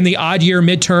the odd year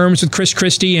midterms with Chris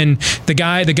Christie and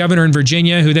the governor in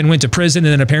Virginia who then went to prison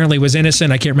and then apparently was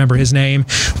innocent. I can't remember his name,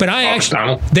 but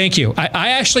thank you. I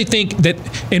actually think that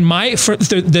in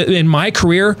my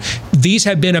career, these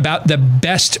have been about the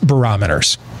best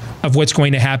barometers of what's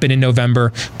going to happen in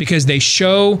November, because they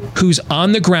show who's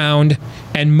on the ground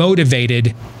and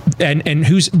motivated and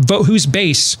whose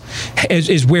base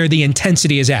is where the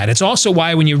intensity is at. It's also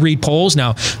why when you read polls,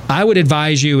 now I would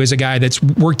advise you as a guy that's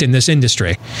worked in this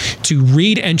industry to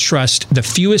read and trust the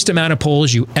fewest amount of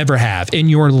polls you ever have in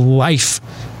your life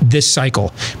this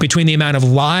cycle, between the amount of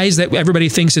lies that everybody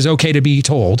thinks is okay to be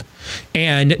told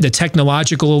and the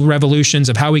technological revolutions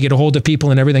of how we get a hold of people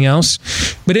and everything else.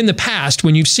 But in the past,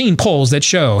 when you've seen polls that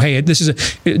show, hey,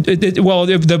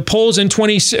 the polls in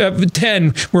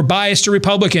 2010 were biased to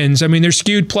Republicans. They're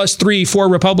skewed +3 for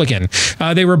Republican.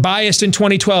 They were biased in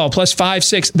 2012, +5,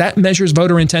 6. That measures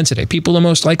voter intensity. People are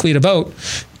most likely to vote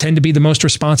tend to be the most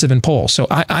responsive in polls. So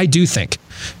I do think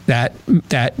that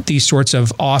these sorts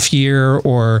of off-year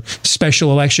or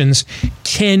special elections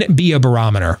can be a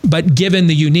barometer. But given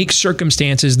the unique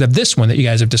circumstances of this one that you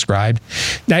guys have described,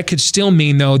 that could still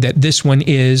mean, though, that this one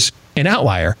is an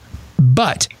outlier.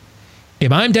 But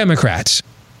if I'm Democrats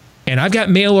and I've got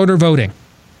mail order voting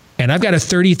and I've got a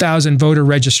 30,000 voter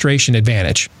registration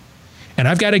advantage and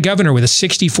I've got a governor with a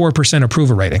 64%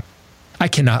 approval rating, I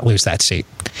cannot lose that seat.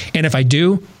 And if I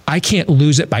do, I can't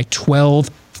lose it by 12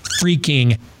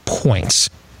 freaking points.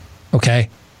 Okay?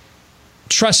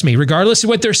 Trust me, regardless of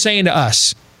what they're saying to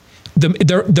us,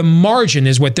 the margin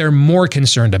is what they're more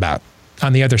concerned about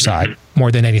on the other side,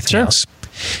 more than anything else.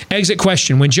 Exit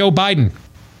question. When Joe Biden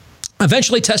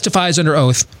eventually testifies under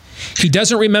oath he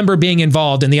doesn't remember being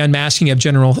involved in the unmasking of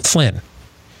General Flynn.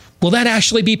 Will that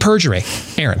actually be perjury,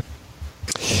 Aaron?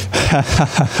 See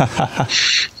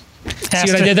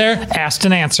what I did there? Asked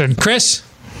and answered. Chris?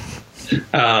 He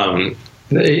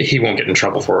won't get in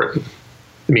trouble for it.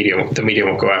 The media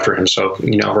won't go after him, so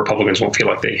Republicans won't feel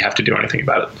like they have to do anything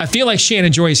about it. I feel like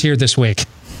Shannon Joy's here this week.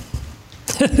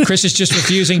 Chris is just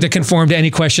refusing to conform to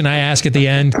any question I ask at the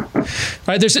end. All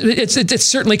right, it's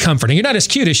certainly comforting. You're not as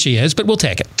cute as she is, but we'll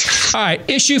take it. All right,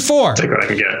 issue 4. Take what I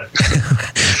can get.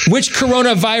 Which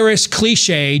coronavirus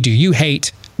cliche do you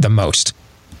hate the most?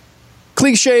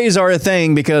 Cliches are a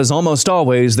thing because almost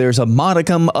always there's a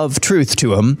modicum of truth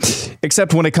to them,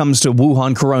 except when it comes to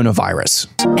Wuhan coronavirus.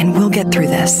 And we'll get through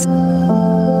this.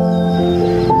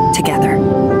 Together.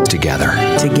 Together.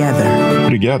 Together.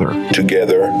 Together.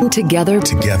 Together. Together. Together.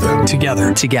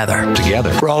 Together. Together.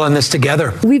 Together. We're all in this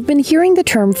together. We've been hearing the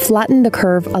term flatten the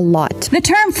curve a lot. The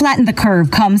term flatten the curve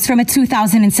comes from a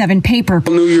 2007 paper.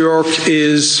 New York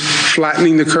is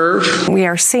flattening the curve. We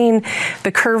are seeing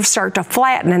the curve start to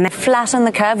flatten and flatten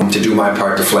the curve. To do my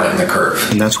part to flatten the curve.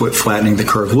 And that's what flattening the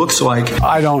curve looks like.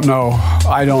 I don't know.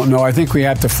 I think we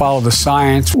have to follow the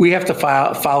science. We have to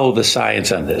follow the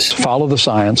science on this. Follow the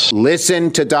science.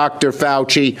 Listen to Dr.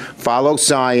 Fauci. Follow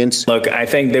science. Look, I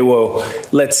think they will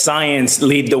let science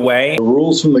lead the way. The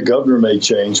rules from the governor may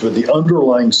change, but the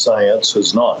underlying science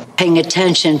has not. Paying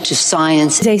attention to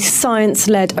science. It's a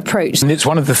science-led approach. And it's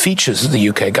one of the features of the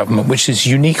UK government, which is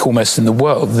unique almost in the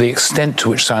world, the extent to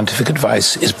which scientific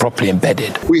advice is properly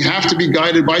embedded. We have to be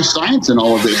guided by science in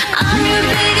all of this. I'm your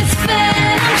biggest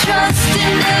fan. I trust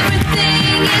in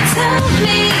everything you tell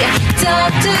me.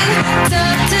 Dr.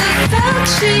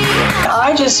 Fauci.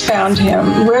 I just found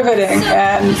him riveting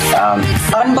and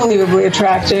unbelievably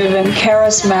attractive and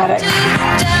charismatic.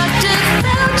 Dr.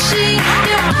 Fauci,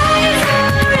 your eyes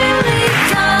are really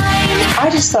fine. I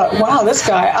just thought, wow, this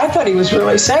guy, I thought he was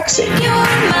really sexy. You're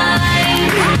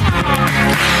mine.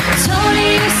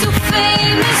 Tony, you're so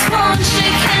famous, won't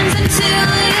shake hands until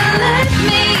you let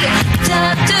me.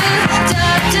 Dr.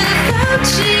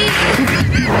 Fauci.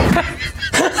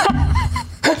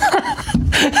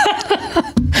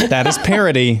 That is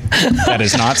parody. That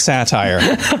is not satire.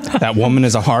 That woman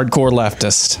is a hardcore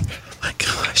leftist. Oh my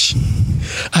gosh.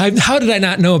 How did I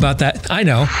not know about that? I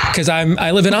know, because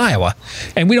I live in Iowa,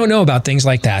 and we don't know about things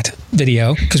like that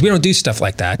video, because we don't do stuff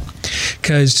like that,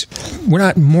 because we're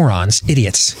not morons,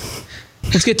 idiots.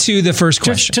 Let's get to the first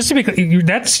question. Just to be clear,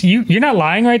 you're not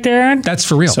lying right there, Aaron? That's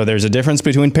for real. So there's a difference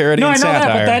between parody and satire. No, I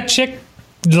know that, but that chick...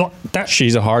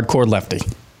 She's a hardcore lefty.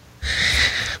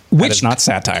 That is not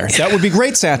satire. That would be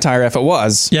great satire if it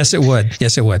was. Yes, it would.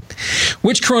 Yes, it would.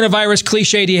 Which coronavirus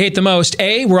cliche do you hate the most?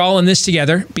 A, we're all in this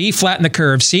together. B, flatten the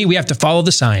curve. C, we have to follow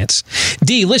the science.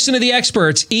 D, listen to the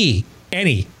experts. E,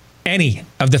 any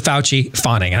of the Fauci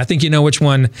fawning. And I think you know which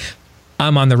one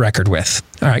I'm on the record with.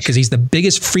 All right, because he's the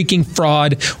biggest freaking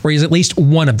fraud, or he's at least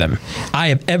one of them I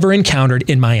have ever encountered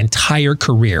in my entire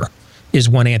career is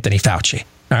one Anthony Fauci.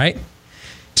 All right?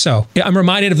 So I'm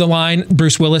reminded of the line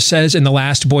Bruce Willis says in The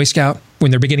Last Boy Scout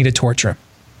when they're beginning to torture him.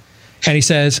 And he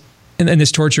says, and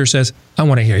this torturer says, I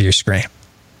want to hear you scream.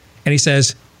 And he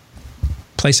says,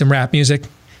 play some rap music.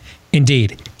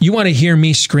 Indeed. You want to hear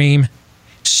me scream?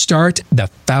 Start the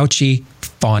Fauci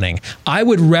fawning. I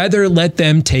would rather let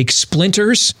them take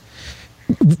splinters,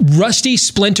 rusty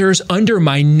splinters under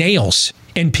my nails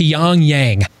in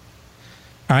Pyongyang.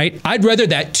 All right. I'd rather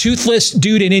that toothless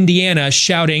dude in Indiana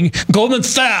shouting Goldman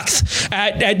Sachs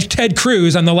at Ted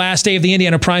Cruz on the last day of the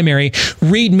Indiana primary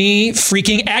read me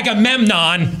freaking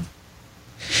Agamemnon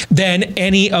than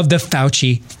any of the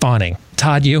Fauci fawning.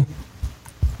 Todd, you?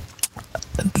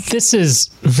 This is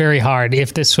very hard.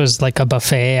 If this was like a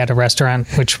buffet at a restaurant,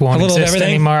 which won't exist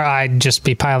anymore, I'd just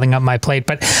be piling up my plate.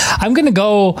 But I'm going to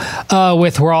go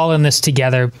with we're all in this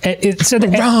together.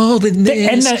 We're all in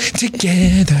this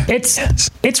together.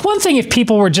 It's one thing if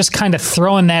people were just kind of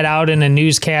throwing that out in a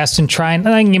newscast and trying.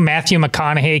 I think Matthew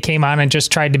McConaughey came on and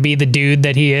just tried to be the dude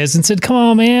that he is and said, "Come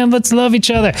on, man, let's love each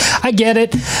other." I get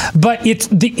it, but it's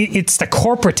the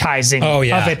corporatizing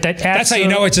of it that's how you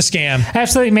know it's a scam.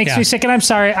 Absolutely makes me sick. And I'm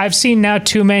sorry, I've seen now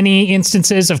too many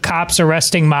instances of cops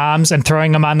arresting moms and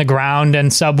throwing them on the ground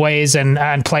and subways and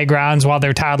on playgrounds while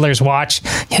their toddlers watch.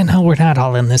 We're not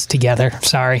all in this together.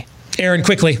 Sorry. Aaron,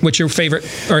 quickly, what's your favorite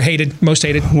or most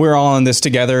hated? We're all in this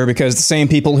together because the same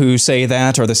people who say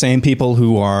that are the same people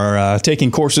who are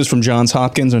taking courses from Johns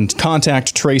Hopkins and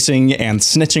contact tracing and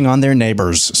snitching on their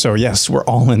neighbors. So yes, we're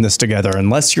all in this together,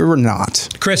 unless you're not.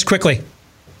 Chris, quickly.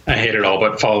 I hate it all,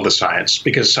 but follow the science,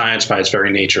 because science by its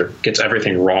very nature gets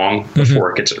everything wrong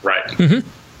before it gets it right.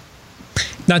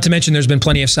 Mm-hmm. Not to mention there's been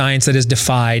plenty of science that has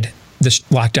defied this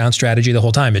lockdown strategy the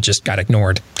whole time. It just got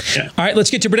ignored. Yeah. All right, let's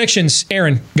get to predictions.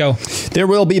 Aaron, go. There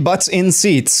will be butts in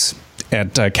seats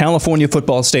at California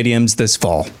football stadiums this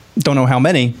fall. Don't know how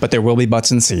many, but there will be butts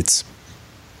in seats.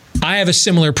 I have a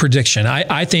similar prediction.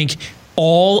 I think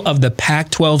all of the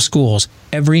Pac-12 schools,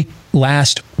 every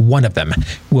last one of them,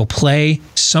 will play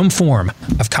some form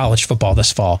of college football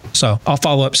this fall. So I'll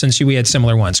follow up since we had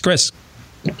similar ones. Chris?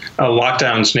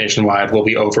 Lockdowns nationwide will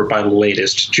be over by the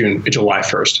latest July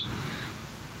 1st.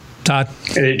 Todd?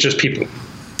 It just people.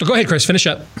 Go ahead, Chris. Finish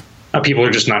up. People are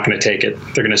just not going to take it.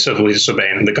 They're going to civilly disobey,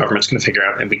 and the government's going to figure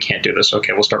out, and we can't do this.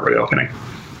 Okay, we'll start reopening.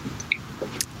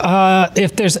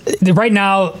 If there's right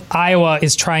now, Iowa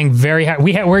is trying very hard.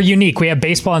 We're unique. We have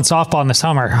baseball and softball in the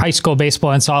summer, high school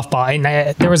baseball and softball. And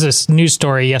there was this news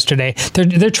story yesterday.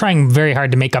 They're trying very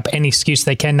hard to make up any excuse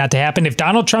they can not to happen. If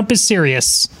Donald Trump is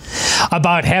serious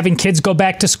about having kids go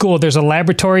back to school, there's a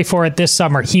laboratory for it this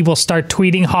summer. He will start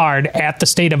tweeting hard at the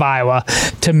state of Iowa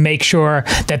to make sure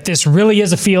that this really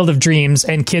is a field of dreams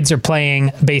and kids are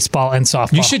playing baseball and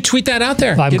softball. You should tweet that out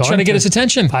there. Trying to get his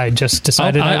attention. I just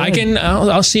decided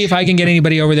I'll see if I can get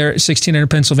anybody over there at 1600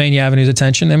 Pennsylvania Avenue's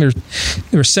attention. I mean,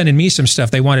 they were sending me some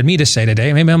stuff they wanted me to say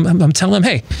today. Maybe I'm telling them,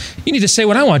 hey, you need to say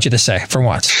what I want you to say for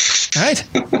once. All right?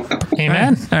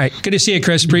 Amen. All right. Good to see you,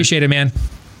 Chris. Appreciate it, man.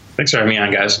 Thanks for having me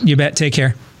on, guys. You bet. Take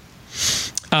care.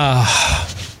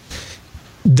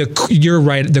 You're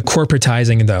right. The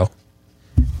corporatizing, though,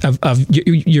 of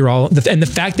you're all, and the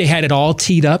fact they had it all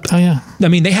teed up. Oh yeah. I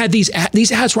mean, they had these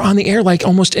ads were on the air like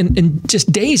almost in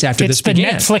just days after this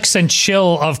began. It's the Netflix and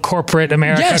chill of corporate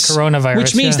America, coronavirus.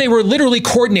 Which means they were literally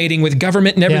coordinating with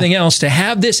government and everything else to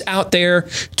have this out there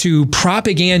to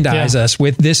propagandize us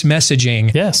with this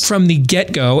messaging from the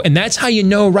get-go. And that's how you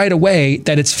know right away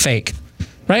that it's fake.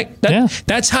 Right?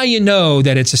 That's how you know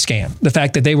that it's a scam. The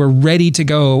fact that they were ready to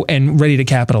go and ready to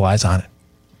capitalize on it.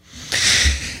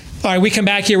 All right, we come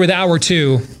back here with hour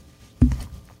two.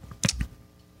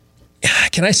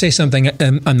 Can I say something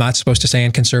I'm not supposed to say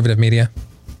in conservative media?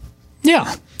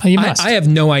 Yeah, you must. I have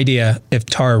no idea if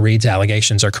Tara Reade's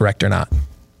allegations are correct or not.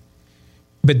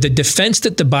 But the defense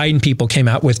that the Biden people came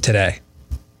out with today,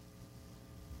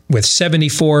 with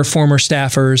 74 former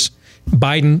staffers,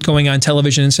 Biden going on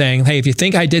television and saying, hey, if you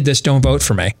think I did this, don't vote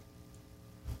for me.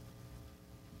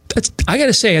 I got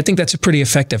to say, I think that's a pretty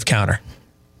effective counter.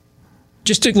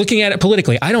 Just looking at it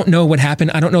politically, I don't know what happened.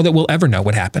 I don't know that we'll ever know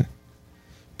what happened.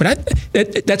 But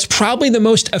that's probably the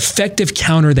most effective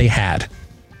counter they had.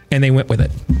 And they went with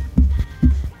it.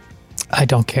 I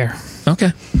don't care.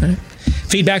 Okay. All right.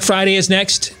 Feedback Friday is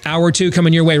next. Hour two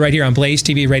coming your way right here on Blaze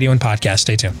TV, radio, and podcast.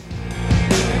 Stay tuned.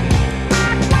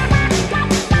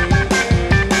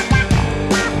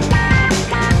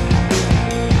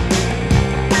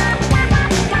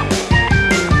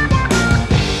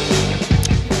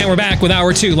 And we're back with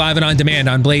hour two, live and on demand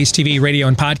on Blaze TV, radio,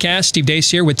 and podcast. Steve Deace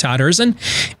here with Todd Erzin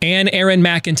and Aaron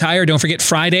McIntyre. Don't forget,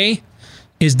 Friday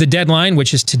is the deadline,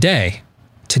 which is today.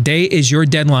 Today is your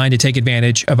deadline to take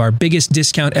advantage of our biggest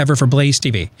discount ever for Blaze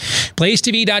TV.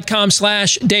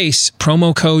 BlazeTV.com/Deace,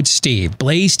 promo code Steve.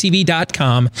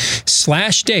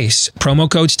 BlazeTV.com/Deace,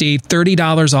 promo code Steve.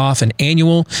 $30 off an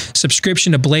annual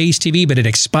subscription to Blaze TV, but it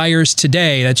expires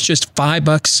today. That's just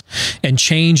 $5 and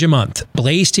change a month.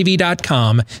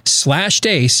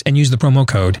 BlazeTV.com/Deace and use the promo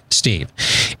code Steve.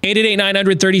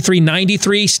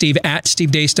 888-900-3393. Steve at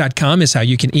SteveDeace.com is how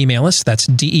you can email us. That's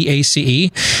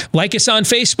DEACE. Like us on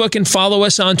Facebook and follow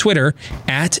us on Twitter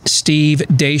at Steve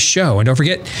Deace Show. And don't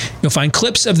forget, you'll find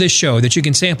clips of this show that you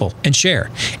can sample and share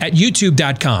at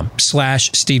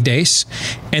youtube.com/Steve Deace.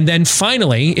 And then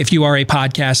finally, if you are a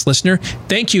podcast listener,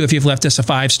 thank you if you've left us a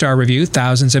 5-star review.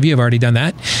 Thousands of you have already done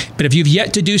that. But if you've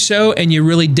yet to do so and you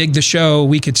really dig the show,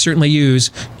 we could certainly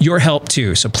use your help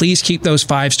too. So please keep those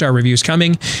 5-star reviews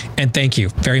coming. And thank you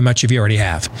very much if you already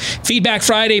have. Feedback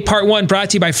Friday, Part 1, brought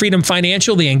to you by Freedom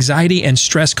Financial. The anxiety and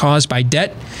stress caused by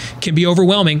debt can be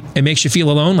overwhelming. It makes you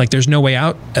feel alone, like there's no way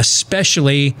out,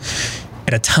 especially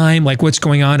at a time like what's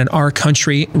going on in our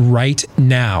country right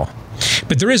now.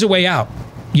 But there is a way out.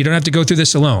 You don't have to go through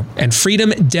this alone. And Freedom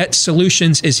Debt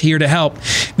Solutions is here to help.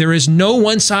 There is no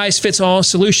one-size-fits-all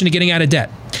solution to getting out of debt.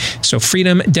 So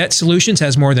Freedom Debt Solutions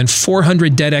has more than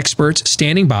 400 debt experts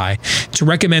standing by to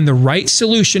recommend the right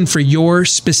solution for your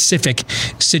specific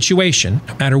situation.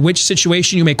 No matter which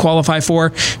situation you may qualify for,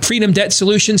 Freedom Debt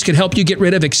Solutions can help you get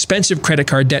rid of expensive credit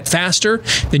card debt faster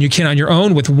than you can on your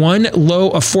own with one low,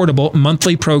 affordable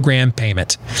monthly program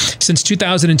payment. Since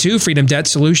 2002, Freedom Debt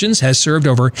Solutions has served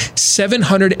over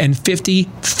 700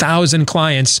 250,000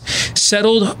 clients,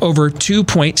 settled over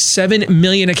 2.7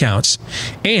 million accounts,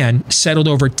 and settled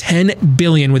over $10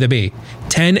 billion with a B.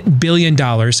 $10 billion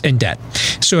in debt.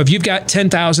 So if you've got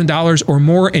 $10,000 or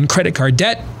more in credit card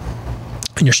debt,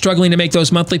 and you're struggling to make those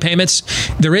monthly payments,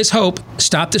 there is hope.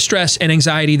 Stop the stress and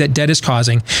anxiety that debt is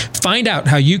causing. Find out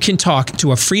how you can talk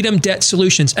to a Freedom Debt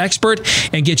Solutions expert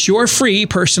and get your free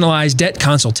personalized debt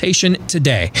consultation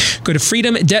today. Go to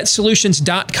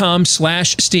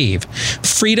freedomdebtsolutions.com/Steve.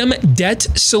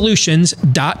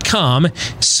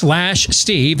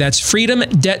 freedomdebtsolutions.com/Steve. That's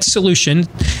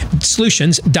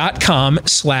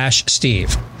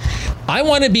freedomdebtsolutions.com/Steve. I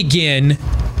want to begin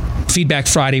Feedback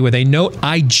Friday with a note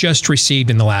I just received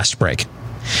in the last break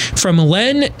from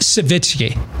Len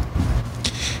Savitsky.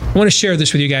 I want to share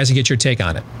this with you guys and get your take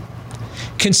on it.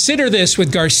 Consider this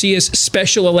with Garcia's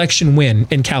special election win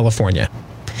in California.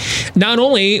 Not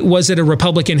only was it a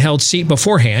Republican-held seat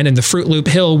beforehand and the Fruit Loop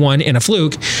Hill won in a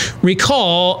fluke,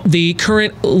 recall the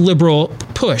current liberal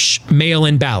push,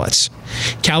 mail-in ballots.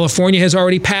 California has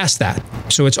already passed that,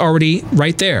 so it's already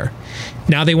right there.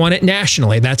 Now they want it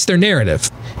nationally. That's their narrative.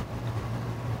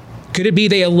 Could it be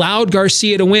they allowed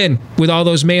Garcia to win with all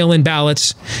those mail-in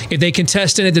ballots if they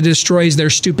contest in it that destroys their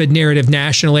stupid narrative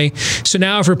nationally? So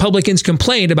now if Republicans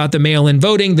complained about the mail-in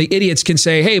voting, the idiots can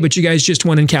say, hey, but you guys just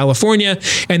won in California,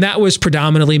 and that was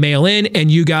predominantly mail-in,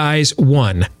 and you guys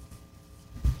won.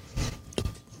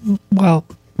 Well,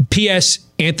 P.S.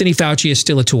 Anthony Fauci is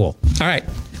still a tool. All right.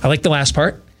 I like the last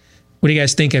part. What do you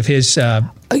guys think of his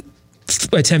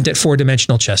attempt at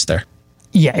four-dimensional chess there?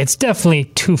 Yeah, it's definitely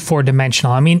too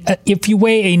four-dimensional. I mean, if you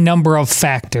weigh a number of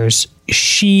factors,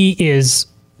 she is,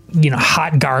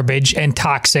 hot garbage and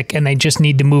toxic, and they just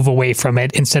need to move away from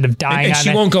it instead of dying on it. And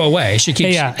she won't go away. She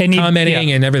keeps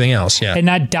commenting and everything else. Yeah. And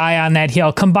not die on that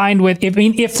hill. Combined with,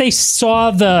 if they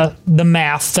saw the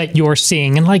math that you're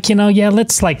seeing and let's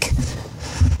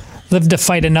live to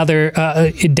fight another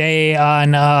day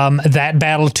on that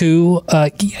battle too.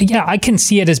 I can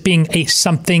see it as being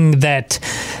something that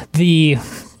the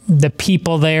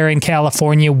people there in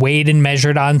California weighed and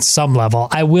measured on some level.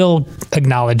 I will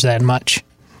acknowledge that much.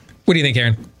 What do you think,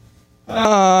 Aaron?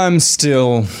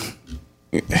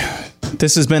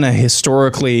 This has been a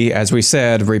historically, as we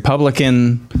said,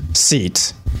 Republican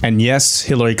seat. And yes,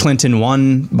 Hillary Clinton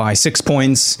won by 6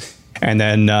 points. And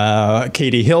then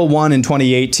Katie Hill won in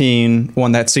 2018,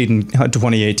 won that seat in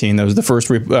 2018. That was the first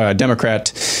Democrat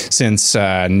since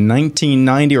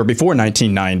 1990 or before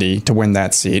 1990 to win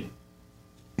that seat.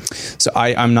 So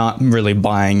I'm not really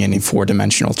buying any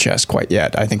four-dimensional chess quite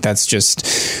yet. I think that's just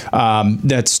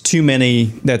that's too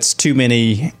many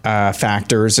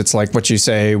factors. It's like what you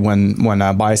say when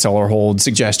a buy, sell, or hold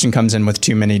suggestion comes in with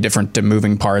too many different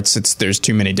moving parts. There's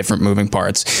too many different moving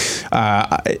parts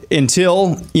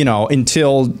until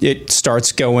it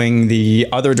starts going the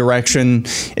other direction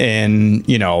in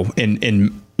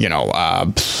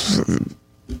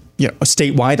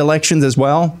statewide elections as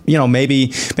well.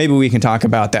 Maybe we can talk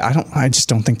about that. I just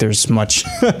don't think there's much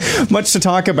to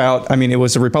talk about. I mean, it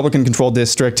was a Republican controlled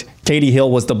district. Katie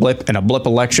Hill was the blip in a blip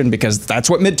election because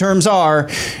that's what midterms are.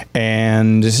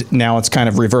 And now it's kind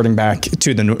of reverting back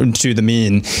to the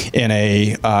mean in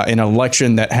an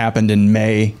election that happened in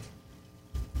May.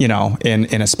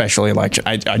 In a special election.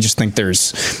 I just think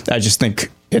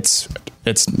it's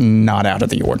not out of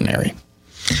the ordinary.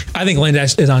 I think Linda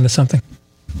is onto something.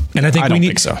 And I don't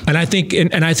think so. And I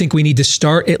think we need to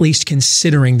start at least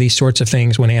considering these sorts of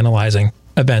things when analyzing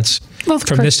events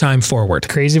from this time forward.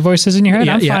 Crazy voices in your head.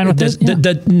 I'm fine with this.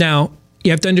 Now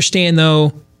you have to understand,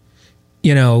 though.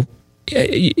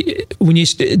 When you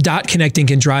dot connecting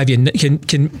can drive you. Can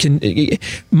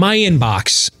my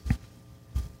inbox.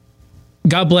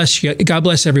 God bless you. God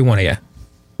bless every one of you.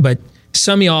 But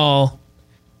some of y'all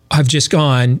have just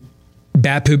gone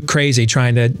bat poop crazy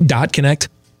trying to dot connect,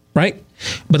 right?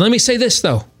 But let me say this,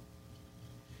 though.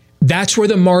 That's where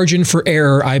the margin for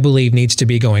error, I believe, needs to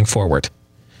be going forward.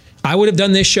 I would have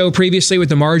done this show previously with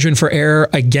the margin for error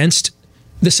against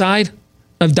the side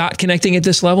of dot connecting at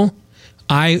this level.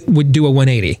 I would do a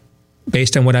 180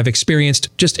 based on what I've experienced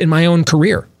just in my own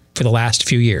career for the last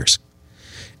few years.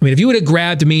 I mean, if you would have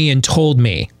grabbed me and told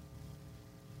me,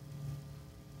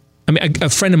 a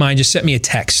friend of mine just sent me a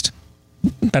text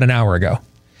about an hour ago.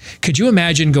 Could you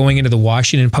imagine going into the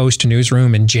Washington Post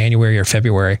newsroom in January or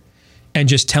February and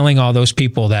just telling all those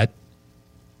people that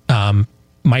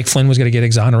Mike Flynn was going to get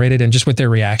exonerated and just what their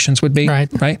reactions would be?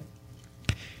 Right?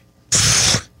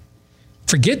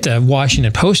 Forget the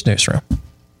Washington Post newsroom.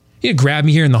 You grabbed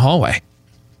me here in the hallway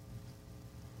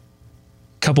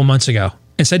a couple months ago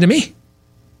and said to me,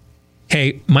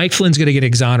 hey, Mike Flynn's going to get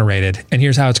exonerated, and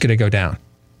here's how it's going to go down.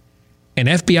 an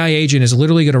FBI agent is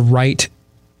literally going to write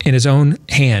in his own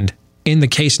hand in the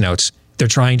case notes, they're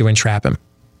trying to entrap him.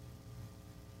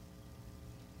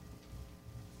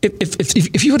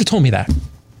 If you would have told me that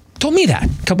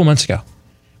a couple months ago,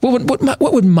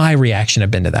 what would my reaction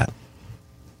have been to that?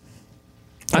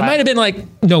 I might have been like,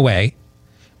 no way.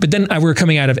 But then we were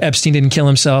coming out of Epstein didn't kill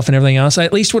himself and everything else. I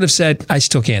at least would have said, I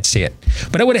still can't see it.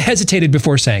 But I would have hesitated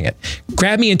before saying it.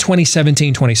 Grab me in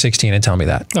 2017, 2016 and tell me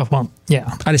that. Oh, well,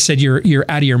 yeah. I'd have said, you're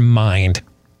out of your mind.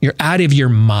 You're out of your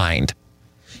mind.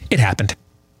 It happened.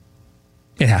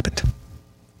 It happened.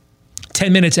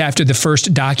 10 minutes after the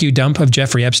first docu-dump of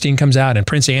Jeffrey Epstein comes out and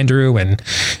Prince Andrew and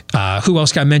who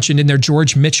else got mentioned in there?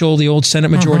 George Mitchell, the old Senate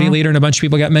Majority Leader, and a bunch of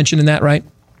people got mentioned in that, right?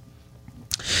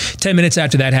 10 minutes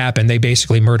after that happened, they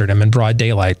basically murdered him in broad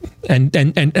daylight and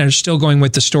are still going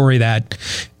with the story that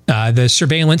the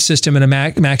surveillance system in a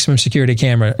maximum security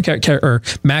camera or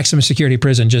maximum security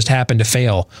prison just happened to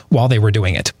fail while they were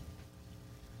doing it.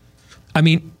 I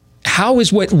mean, how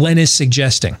is what Len is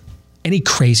suggesting any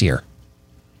crazier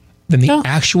than the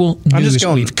actual news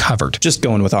we've covered? Just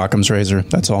going with Occam's razor.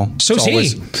 That's all. So is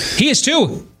he. He is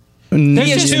too.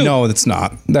 No, that's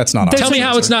not. That's not. Tell me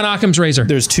how it's not Occam's razor.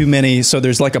 There's too many. So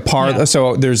there's like a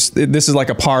So this is like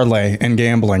a parlay in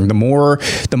gambling. The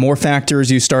more factors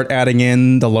you start adding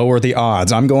in, the lower the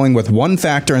odds. I'm going with one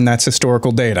factor, and that's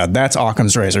historical data. That's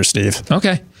Occam's razor, Steve.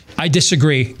 Okay. I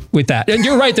disagree with that. And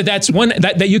you're right that's one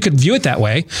that you could view it that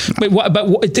way. But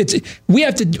we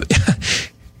have to.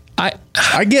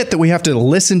 I get that we have to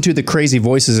listen to the crazy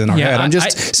voices in our head. I'm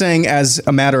just saying, as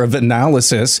a matter of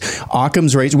analysis,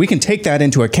 Occam's razor, we can take that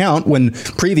into account when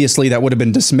previously that would have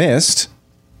been dismissed.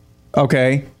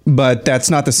 Okay, but that's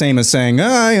not the same as saying,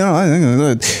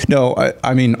 no.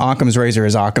 I mean, Occam's razor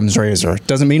is Occam's razor.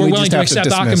 Doesn't mean we're we just have to accept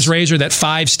dismiss. Occam's razor that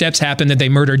 5 steps happened that they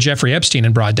murdered Jeffrey Epstein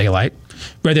in broad daylight,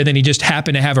 rather than he just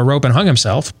happened to have a rope and hung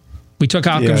himself. We took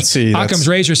Occam's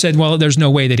razor, said, well, there's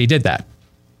no way that he did that.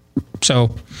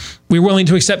 So we're willing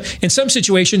to accept, in some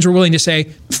situations, we're willing to say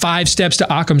 5 steps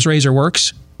to Occam's razor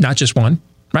works, not just one,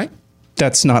 right?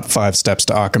 That's not 5 steps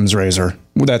to Occam's razor.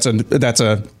 That's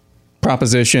a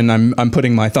proposition. I'm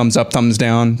putting my thumbs up, thumbs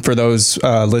down for those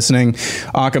listening.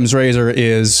 Occam's razor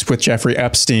is with Jeffrey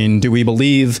Epstein. Do we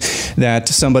believe that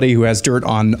somebody who has dirt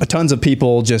on tons of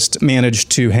people just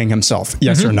managed to hang himself?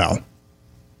 Yes or no?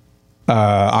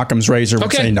 Occam's razor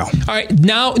would say no. All right,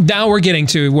 now we're getting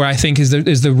to where I think is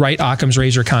the right Occam's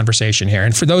razor conversation here.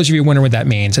 And for those of you who wonder what that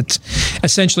means, it's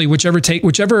essentially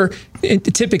whatever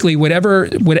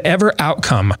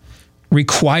outcome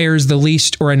requires the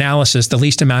least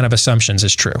amount of assumptions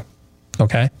is true.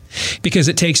 Okay? Because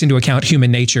it takes into account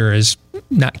human nature is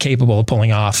not capable of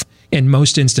pulling off, in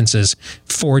most instances,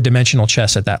 4-dimensional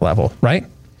chess at that level, right?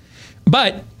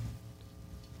 But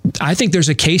I think there's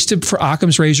a case for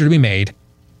Occam's razor to be made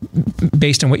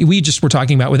based on what we just were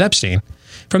talking about with Epstein,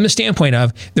 from the standpoint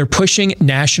of they're pushing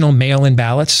national mail-in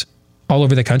ballots all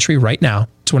over the country right now.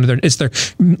 It's their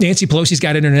Nancy Pelosi's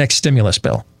got it in her next stimulus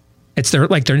bill. It's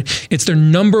their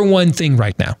number one thing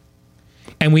right now.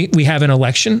 And we have an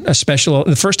election,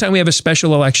 the first time we have a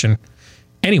special election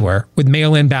anywhere with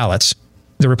mail-in ballots.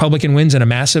 The Republican wins in a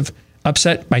massive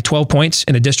upset by 12 points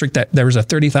in a district that there was a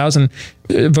 30,000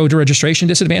 voter registration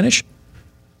disadvantage.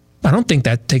 I don't think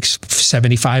that takes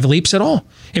 75 leaps at all.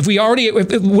 What's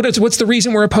the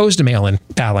reason we're opposed to mail-in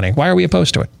balloting? Why are we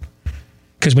opposed to it?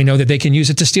 Because we know that they can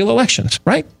use it to steal elections,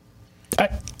 right?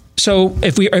 So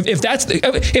if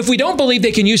we don't believe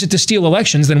they can use it to steal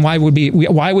elections, then why would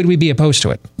we be opposed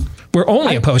to it? We're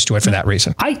only opposed to it for that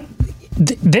reason.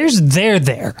 There's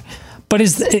there. But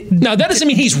now that doesn't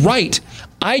mean he's right.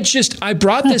 I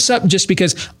brought this up just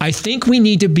because I think we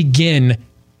need to begin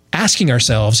asking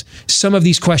ourselves some of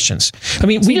these questions. I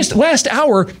mean, last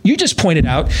hour, you just pointed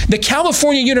out the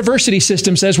California university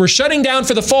system says we're shutting down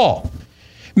for the fall.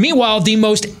 Meanwhile, the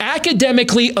most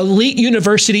academically elite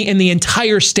university in the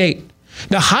entire state,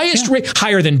 the highest rate,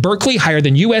 higher than Berkeley, higher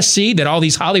than USC, that all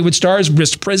these Hollywood stars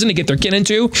risk prison to get their kid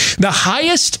into, the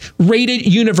highest rated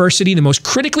university, the most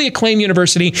critically acclaimed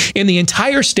university in the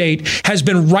entire state, has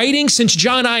been writing since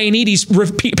John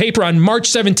Iannides' paper on March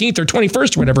 17th or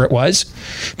 21st, or whatever it was.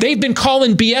 They've been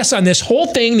calling BS on this whole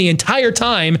thing the entire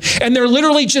time, and they're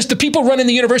literally just, the people running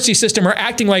the university system are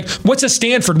acting like, what's a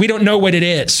Stanford? We don't know what it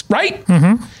is, right?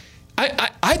 Mm-hmm.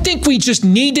 I think we just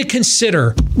need to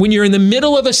consider, when you're in the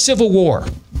middle of a civil war,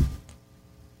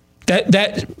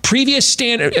 that previous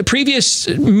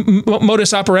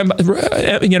modus operandi,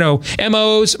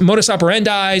 MOs, modus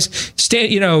operandi,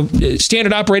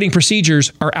 standard operating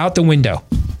procedures are out the window.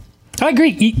 I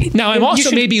agree. Now, I'm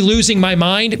also maybe losing my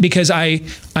mind because I'm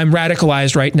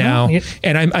radicalized right now,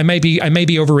 and I may be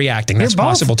overreacting. That's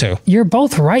possible too. You're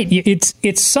both right.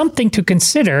 It's something to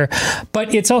consider,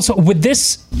 but it's also with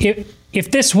this. If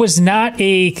this was not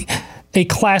a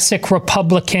classic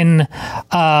Republican,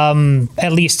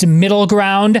 at least middle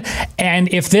ground,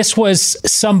 and if this was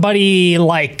somebody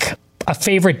like a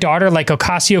favorite daughter like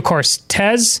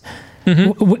Ocasio-Cortez.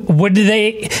 Would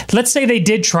they? Let's say they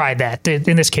did try that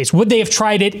in this case. Would they have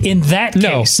tried it in that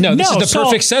case? No. This is the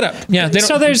perfect setup. Yeah.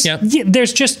 So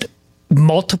there's just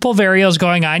multiple variables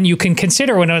going on. You can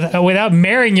consider without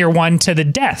marrying your one to the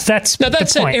death. That's the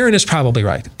point. Aaron is probably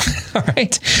right. All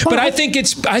right, but I think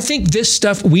this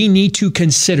stuff we need to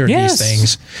consider these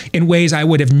things in ways I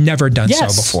would have never done so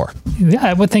before. Yeah,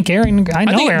 I would think Aaron.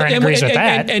 Aaron agrees with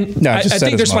that. I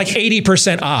think there's like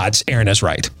 80% odds Aaron is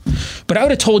right, but I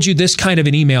would have told you this kind of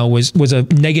an email was a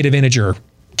negative integer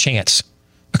chance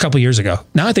a couple years ago.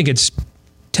 Now I think it's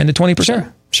 10 to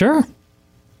 20%. Sure.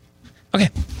 Okay.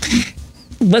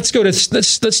 Let's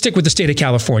stick with the state of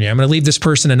California. I'm going to leave this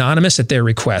person anonymous at their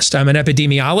request. I'm an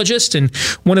epidemiologist in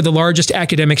one of the largest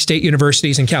academic state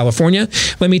universities in California.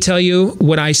 Let me tell you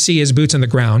what I see as boots on the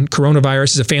ground.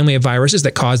 Coronavirus is a family of viruses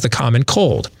that cause the common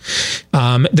cold.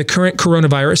 The current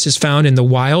coronavirus is found in the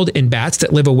wild in bats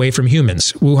that live away from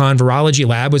humans. Wuhan Virology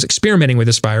Lab was experimenting with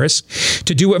this virus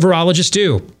to do what virologists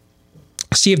do.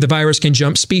 See if the virus can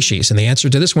jump species. And the answer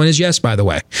to this one is yes, by the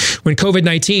way. When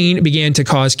COVID-19 began to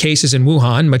cause cases in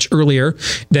Wuhan much earlier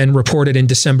than reported in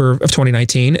December of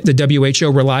 2019, the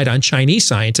WHO relied on Chinese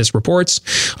scientists' reports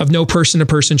of no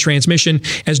person-to-person transmission,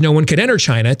 as no one could enter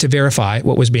China to verify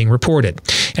what was being reported.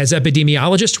 As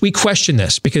epidemiologists, we question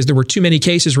this because there were too many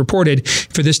cases reported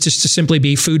for this just to simply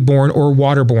be foodborne or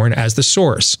waterborne as the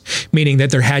source, meaning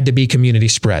that there had to be community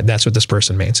spread. That's what this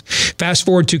person means. Fast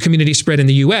forward to community spread in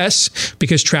the U.S.,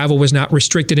 because travel was not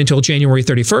restricted until January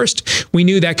 31st, we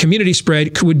knew that community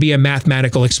spread would be a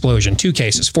mathematical explosion. 2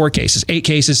 cases, 4 cases, 8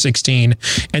 cases, 16,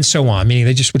 and so on, meaning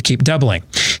they just would keep doubling.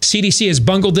 CDC has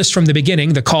bungled this from the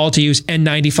beginning. The call to use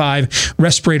N95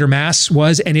 respirator masks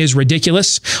was and is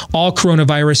ridiculous. All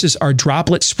coronaviruses are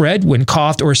droplet spread when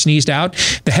coughed or sneezed out.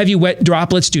 The heavy, wet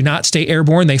droplets do not stay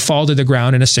airborne. They fall to the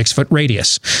ground in a 6-foot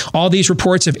radius. All these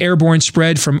reports of airborne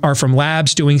spread are from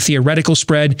labs doing theoretical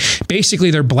spread.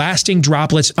 Basically, they're blasting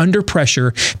droplets under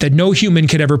pressure that no human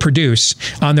could ever produce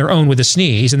on their own with a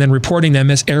sneeze and then reporting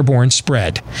them as airborne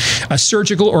spread. A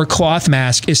surgical or cloth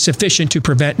mask is sufficient to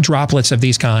prevent droplets of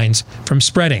these kinds from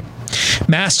spreading.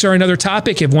 Masks are another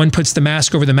topic. If one puts the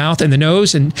mask over the mouth and the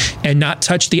nose and not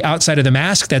touch the outside of the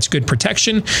mask, that's good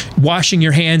protection. Washing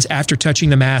your hands after touching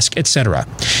the mask, etc.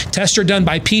 Tests are done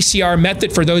by PCR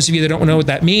method. For those of you that don't know what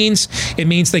that means, it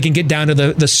means they can get down to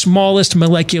the smallest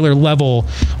molecular level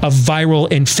of viral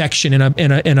infection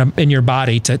in your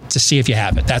body to see if you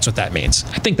have it. That's what that means.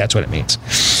 I think that's what it means.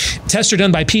 Tests are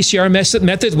done by PCR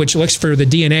method, which looks for the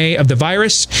DNA of the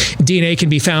virus. DNA can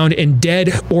be found in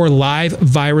dead or live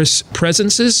virus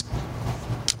presences.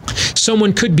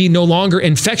 Someone could be no longer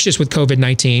infectious with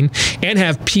COVID-19 and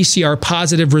have PCR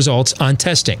positive results on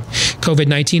testing.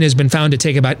 COVID-19 has been found to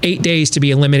take about 8 days to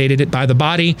be eliminated by the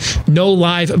body. No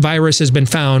live virus has been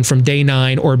found from day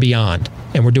 9 or beyond.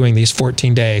 And we're doing these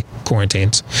 14-day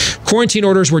quarantines. Quarantine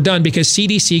orders were done because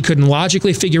CDC couldn't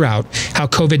logically figure out how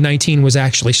COVID-19 was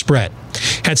actually spread.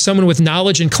 Had someone with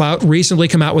knowledge and clout reasonably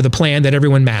come out with a plan that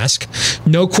everyone mask,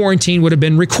 no quarantine would have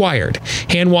been required.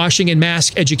 Hand washing and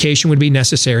mask education would be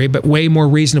necessary, but way more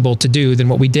reasonable to do than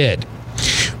what we did.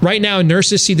 Right now,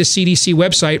 nurses see the CDC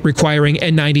website requiring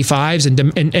N95s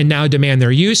and now demand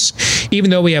their use. Even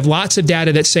though we have lots of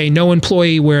data that say no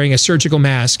employee wearing a surgical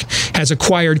mask has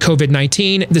acquired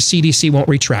COVID-19, the CDC won't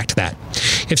retract that.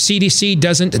 If CDC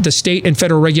doesn't, the state and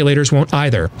federal regulators won't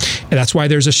either. And that's why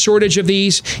there's a shortage of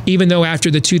these, even though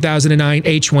after the 2009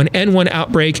 H1N1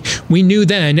 outbreak, we knew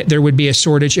then there would be a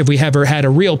shortage if we ever had a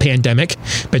real pandemic,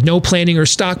 but no planning or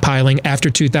stockpiling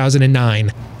after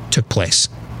 2009 took place.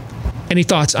 Any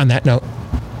thoughts on that note?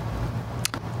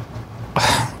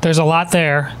 There's a lot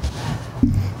there,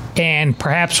 and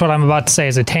perhaps what I'm about to say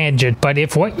is a tangent. But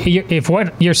if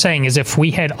what you're saying is if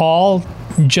we had all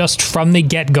just from the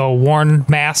get-go worn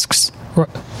masks,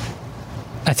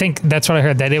 I think that's what I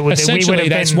heard. That it would essentially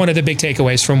that's one of the big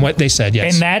takeaways from what they said.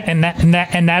 Yes,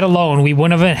 and that alone, we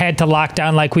wouldn't have had to lock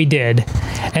down like we did.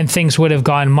 and things would have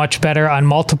gone much better on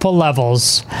multiple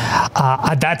levels.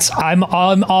 I'm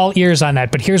all ears on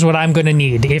that. But here's what I'm going to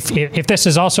need. If this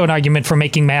is also an argument for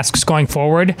making masks going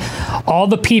forward, all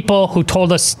the people who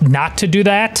told us not to do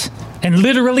that, and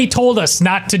literally told us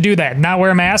not to do that, not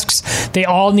wear masks, they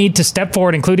all need to step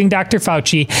forward, including Dr.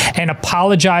 Fauci, and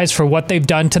apologize for what they've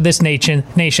done to this nation,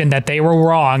 that they were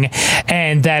wrong,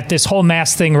 and that this whole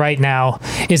mask thing right now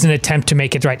is an attempt to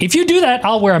make it right. If you do that,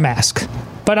 I'll wear a mask.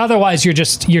 But otherwise,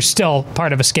 you're still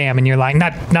part of a scam, and you're lying.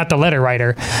 Not the letter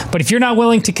writer, but if you're not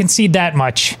willing to concede that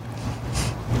much,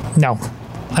 no,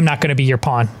 I'm not going to be your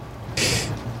pawn.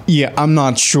 Yeah, I'm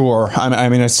not sure. I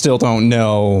mean, I still don't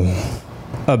know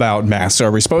about masks. Are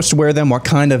we supposed to wear them? What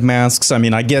kind of masks? I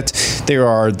mean, I get there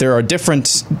are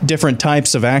different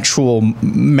types of actual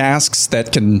masks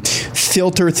that can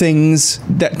filter things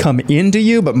that come into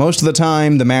you, but most of the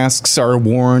time the masks are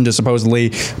worn to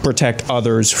supposedly protect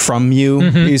others from you,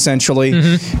 essentially.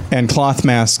 And cloth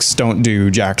masks don't do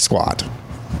jack squat.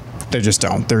 They just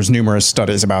don't. There's numerous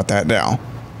studies about that now.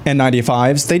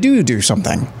 N95s, they do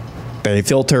something. They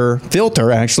filter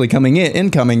actually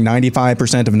incoming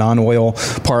 95% of non-oil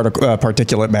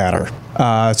particulate matter.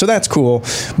 So that's cool,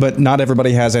 but not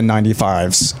everybody has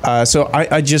N95s. So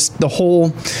I just, the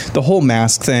whole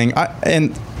mask thing,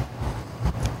 and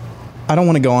I don't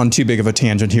want to go on too big of a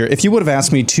tangent here. If you would have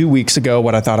asked me 2 weeks ago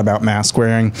what I thought about mask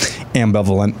wearing,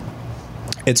 ambivalent.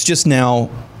 It's just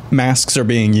now masks are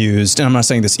being used, and I'm not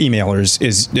saying this emailer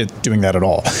is doing that at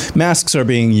all. Masks are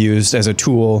being used as a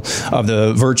tool of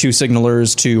the virtue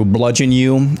signalers to bludgeon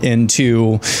you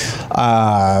into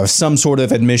some sort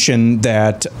of admission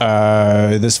that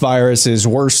this virus is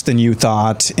worse than you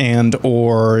thought, and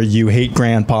or you hate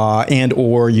grandpa, and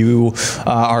or you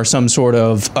are some sort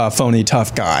of phony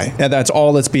tough guy. And that's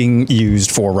all that's being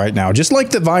used for right now. Just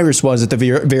like the virus was at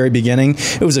the very beginning,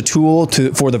 it was a tool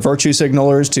for the virtue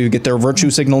signalers to get their virtue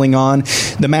signaling on.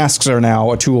 The masks are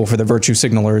now a tool for the virtue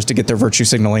signalers to get their virtue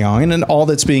signaling on, and all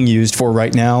that's being used for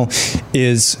right now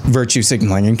is virtue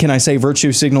signaling. And can I say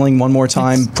virtue signaling one more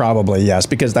time? Probably yes,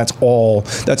 because that's all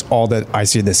that I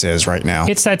see this is right now.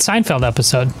 It's that Seinfeld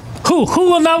episode. Who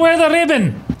will not wear the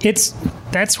ribbon?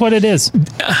 That's what it is.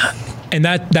 And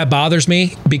that bothers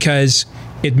me because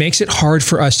it makes it hard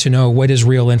for us to know what is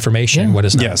real information and what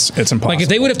is not. Yes, it's impossible. Like if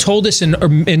they would have told us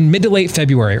in mid to late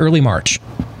February, early March,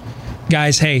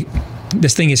 guys, hey,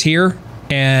 this thing is here,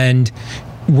 and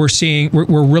we're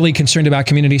really concerned about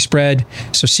community spread.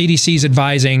 So CDC is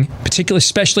advising, particularly,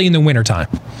 especially in the wintertime.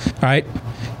 All right.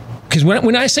 Because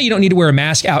when I say you don't need to wear a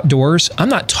mask outdoors, I'm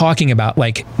not talking about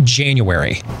like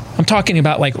January. I'm talking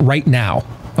about like right now.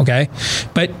 Okay.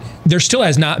 But there still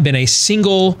has not been a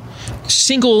single,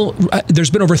 there's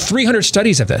been over 300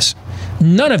 studies of this.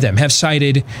 None of them have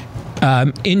cited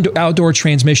outdoor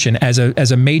transmission as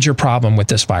a major problem with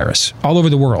this virus all over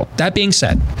the world. That being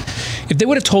said, if they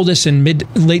would have told us in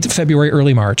late February,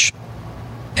 early March,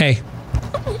 hey,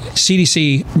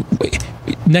 CDC,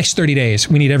 next 30 days,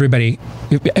 we need everybody,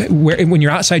 when you're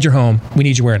outside your home, we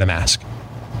need you wearing a mask.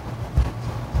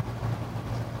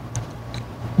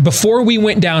 Before we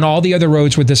went down all the other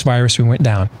roads with this virus we went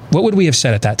down, what would we have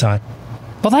said at that time?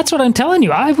 Well, that's what I'm telling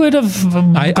you. I would have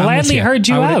gladly heard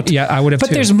you out. Yeah, I would have. But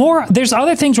too. There's more. There's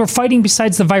other things we're fighting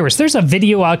besides the virus. There's a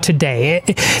video out today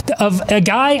of a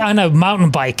guy on a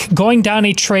mountain bike going down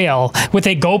a trail with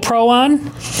a GoPro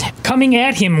on. Coming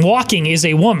at him, walking, is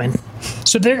a woman.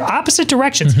 So they're opposite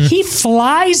directions. He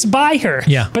flies by her.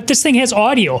 Yeah. But this thing has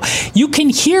audio. You can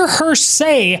hear her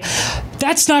say,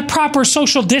 "That's not proper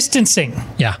social distancing."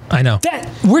 Yeah, I know.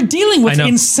 We're dealing with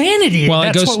insanity. Well,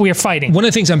 that's what we're fighting. One of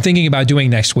the things I'm thinking about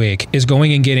doing next week is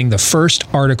going and getting the first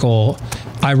article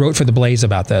I wrote for The Blaze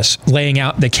about this, laying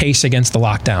out the case against the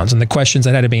lockdowns and the questions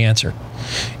that had to be answered.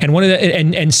 And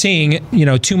and seeing,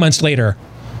 2 months later,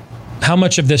 how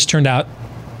much of this turned out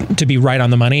to be right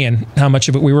on the money and how much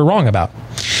of it we were wrong about.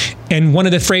 And one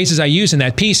of the phrases I use in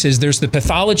that piece is there's the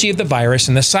pathology of the virus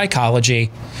and the psychology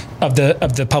of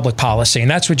the public policy. And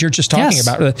that's what you're just talking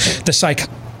about,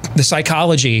 the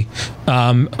psychology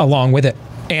along with it.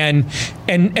 And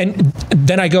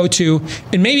then I go to,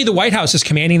 and maybe the White House is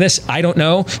commanding this, I don't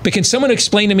know, but can someone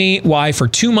explain to me why for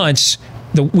 2 months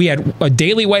we had a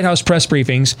daily White House press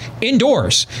briefings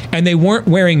indoors and they weren't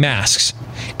wearing masks,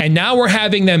 and now we're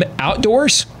having them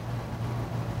outdoors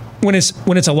when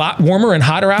it's a lot warmer and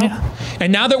hotter out? Yeah.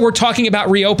 And now that we're talking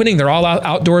about reopening, they're all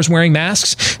outdoors wearing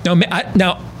masks.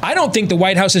 Now I don't think the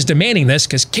White House is demanding this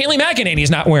because Kayleigh McEnany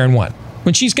is not wearing one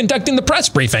when she's conducting the press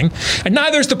briefing, and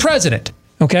neither is the president.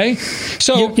 Okay,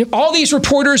 so all these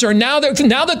reporters are now that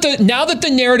the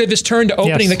narrative is turned to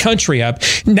opening the country up.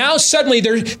 Now suddenly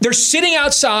they're sitting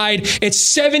outside. It's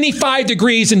 75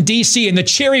 degrees in D.C. and the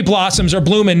cherry blossoms are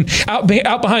blooming out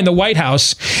behind the White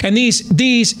House. And these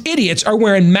idiots are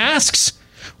wearing masks.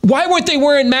 Why weren't they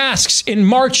wearing masks in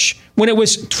March when it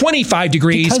was 25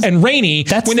 degrees and rainy,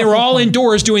 when they were all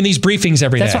indoors doing these briefings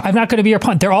every day? I'm not going to be your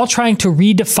punt. They're all trying to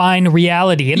redefine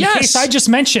reality. In the case I just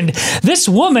mentioned, this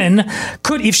woman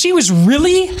could, if she was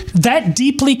really that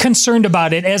deeply concerned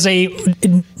about it as a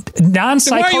non-psychosis.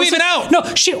 Then why are you even out? No,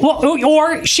 she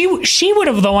would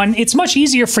have the one. It's much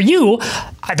easier for you.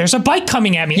 There's a bike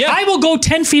coming at me. Yeah. I will go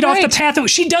 10 feet off the path.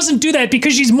 She doesn't do that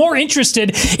because she's more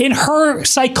interested in her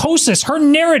psychosis, her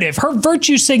narrative, her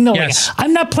virtue signaling. Yes.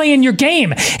 I'm not playing your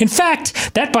game. In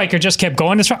fact, that biker just kept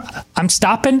going. I'm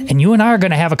stopping, and you and I are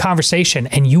going to have a conversation,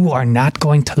 and you are not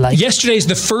going to like it. Yesterday's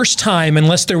the first time,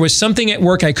 unless there was something at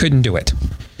work I couldn't do it.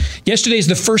 Yesterday's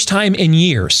the first time in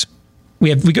years.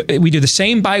 We do the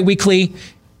same bi-weekly,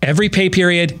 every pay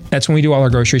period. That's when we do all our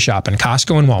grocery shopping,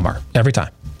 Costco and Walmart, every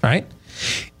time, right?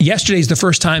 Yesterday's the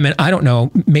first time, and I don't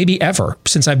know, maybe ever,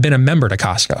 since I've been a member to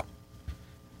Costco,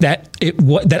 that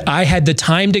I had the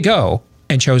time to go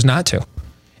and chose not to.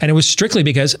 And it was strictly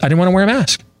because I didn't want to wear a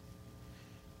mask.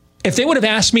 If they would have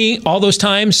asked me all those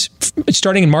times,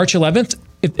 starting in March 11th,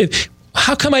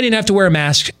 how come I didn't have to wear a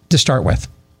mask to start with?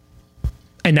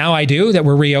 And now I do, that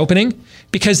we're reopening.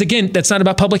 Because again, that's not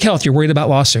about public health. You're worried about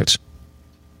lawsuits.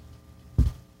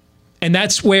 And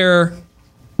that's where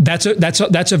that's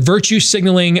a virtue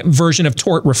signaling version of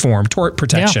tort reform, tort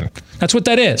protection. Yeah. That's what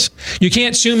that is. You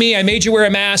can't sue me. I made you wear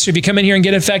a mask. If you come in here and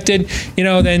get infected,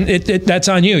 then that's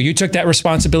on you. You took that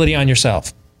responsibility on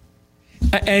yourself.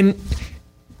 And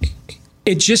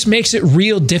it just makes it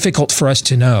real difficult for us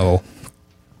to know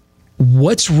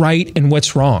what's right and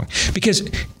what's wrong. Because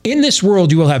in this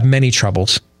world, you will have many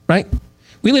troubles, right?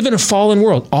 We live in a fallen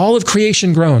world. All of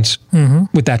creation groans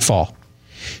with that fall.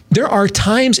 There are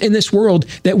times in this world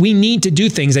that we need to do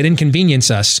things that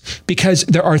inconvenience us because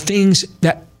there are things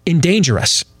that endanger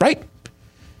us, right?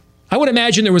 I would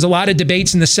imagine there was a lot of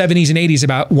debates in the 70s and 80s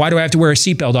about why do I have to wear a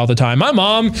seatbelt all the time? My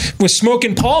mom was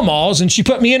smoking Pall Malls and she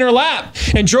put me in her lap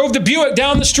and drove the Buick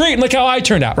down the street and look how I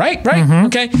turned out, right?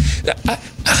 Okay.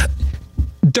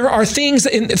 There are things,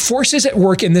 forces at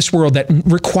work in this world that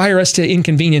require us to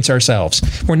inconvenience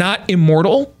ourselves. We're not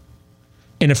immortal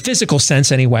in a physical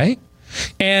sense anyway.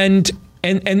 And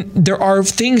there are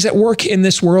things at work in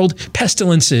this world,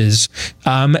 pestilences,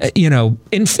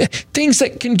 things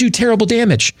that can do terrible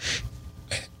damage.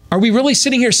 Are we really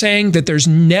sitting here saying that there's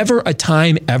never a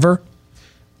time ever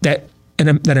that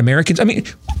Americans,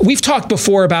 we've talked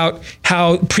before about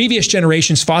how previous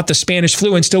generations fought the Spanish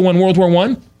flu and still won World War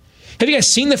I. Have you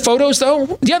guys seen the photos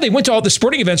though? Yeah, they went to all the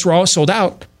sporting events, were all sold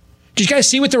out. Did you guys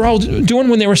see what they're all doing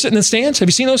when they were sitting in the stands? Have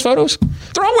you seen those photos?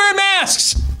 They're all wearing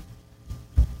masks.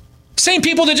 Same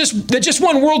people that just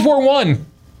won World War I.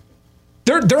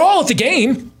 They're all at the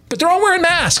game, but they're all wearing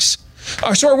masks.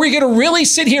 So are we going to really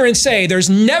sit here and say there's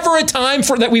never a time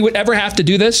for that we would ever have to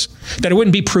do this? That it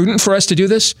wouldn't be prudent for us to do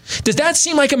this? Does that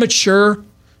seem like a mature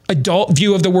adult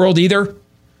view of the world either?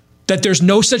 That there's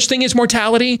no such thing as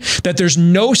mortality? That there's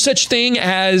no such thing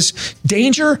as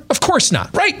danger? Of course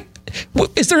not, right?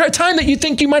 Is there a time that you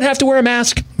think you might have to wear a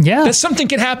mask? Yeah. That something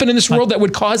could happen in this world that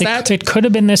would cause that? It could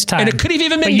have been this time. And it could have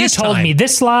even been this time. But you told me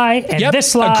this lie, and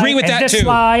this lie, agree with and that this too.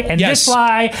 lie, and this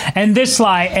lie, and this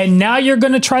lie, and now you're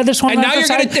going to try this one. And now you're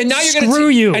going to And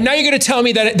now you're going to tell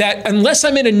me that unless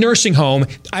I'm in a nursing home,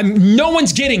 no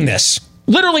one's getting this.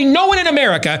 Literally no one in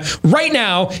America right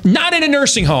now, not in a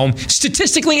nursing home,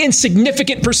 statistically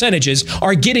insignificant percentages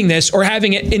are getting this or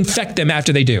having it infect them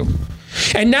after they do.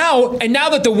 And now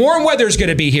that the warm weather is going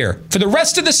to be here for the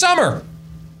rest of the summer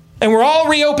and we're all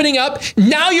reopening up,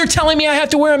 now you're telling me I have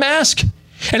to wear a mask?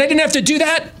 And I didn't have to do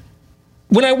that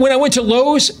when I went to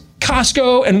Lowe's,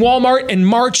 Costco, and Walmart in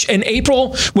March and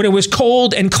April when it was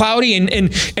cold and cloudy and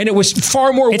it was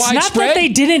far more widespread. It's not that they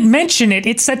didn't mention it.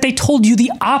 It's that they told you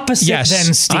the opposite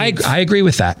then, Steve. I agree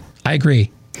with that. I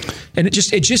agree. And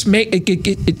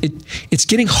it's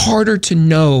getting harder to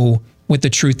know what the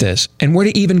truth is and where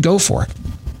to even go for it.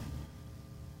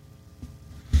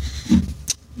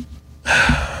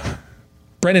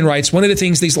 Brennan writes, one of the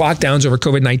things these lockdowns over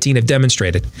COVID-19 have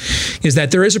demonstrated is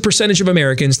that there is a percentage of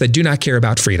Americans that do not care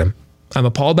about freedom. I'm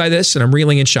appalled by this, and I'm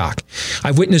reeling in shock.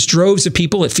 I've witnessed droves of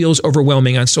people, it feels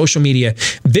overwhelming, on social media,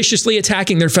 viciously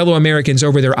attacking their fellow Americans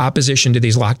over their opposition to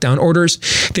these lockdown orders.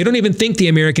 They don't even think the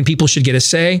American people should get a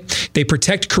say. They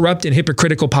protect corrupt and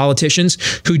hypocritical politicians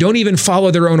who don't even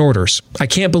follow their own orders. I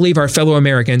can't believe our fellow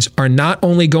Americans are not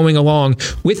only going along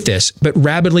with this, but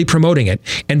rabidly promoting it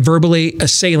and verbally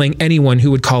assailing anyone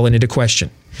who would call it into question.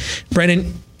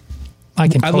 Brennan, I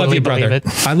love you, brother.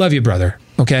 I love you, brother.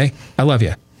 Okay? I love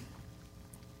you.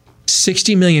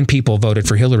 60 million people voted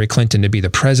for Hillary Clinton to be the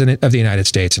president of the United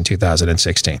States in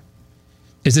 2016.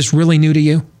 Is this really new to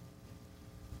you?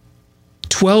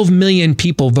 12 million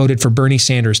people voted for Bernie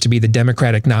Sanders to be the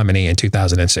Democratic nominee in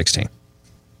 2016.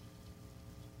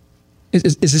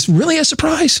 Is this really a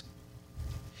surprise?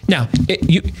 Now,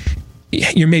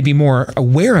 you're maybe more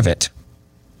aware of it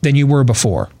than you were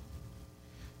before.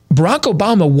 Barack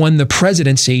Obama won the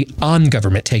presidency on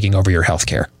government taking over your health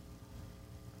care.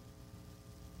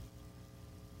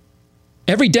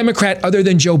 Every Democrat other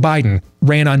than Joe Biden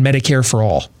ran on Medicare for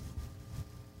all.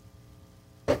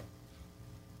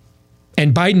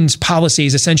 And Biden's policy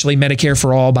is essentially Medicare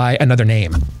for all by another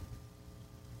name.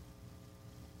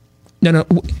 No.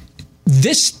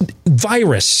 This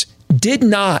virus did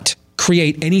not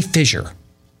create any fissure.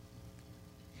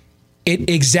 It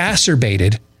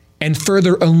exacerbated and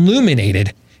further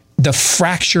illuminated the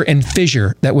fracture and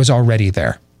fissure that was already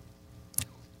there.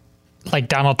 Like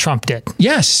Donald Trump did.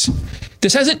 Yes.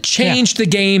 This hasn't changed the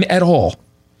game at all.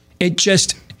 It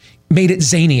just made it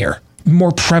zanier,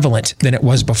 more prevalent than it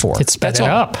was before. It sped it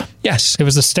up. Yes. It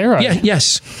was a steroid. Yeah,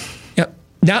 yes. Yeah.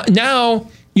 Now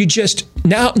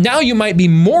you might be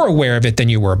more aware of it than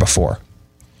you were before.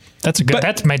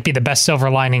 That might be the best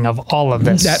silver lining of all of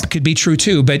this. That could be true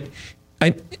too, but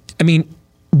I mean,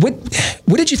 what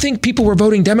did you think people were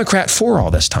voting Democrat for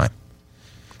all this time?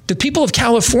 The people of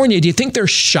California, do you think they're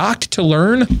shocked to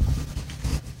learn?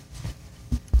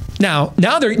 Now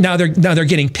they're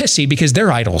getting pissy because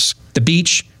they're idols. The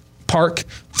beach, park,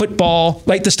 football,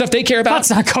 like the stuff they care about. Let's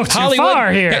not go too Hollywood.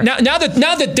 far here. Now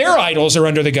that their idols are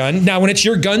under the gun, now when it's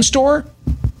your gun store,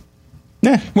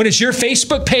 when it's your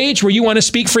Facebook page where you want to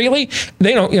speak freely,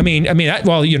 they don't.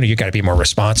 You got to be more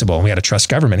responsible, and we got to trust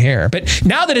government here. But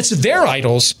now that it's their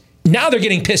idols, now they're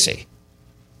getting pissy.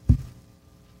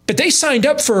 But they signed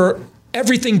up for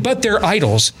everything but their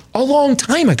idols a long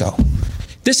time ago.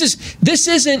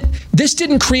 This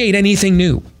didn't create anything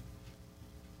new.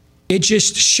 It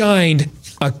just shined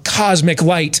a cosmic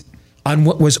light on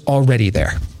what was already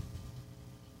there.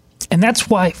 And that's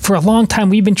why for a long time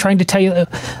we've been trying to tell you,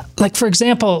 like, for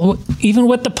example, even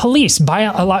with the police, by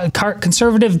a lot of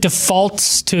conservative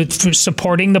defaults to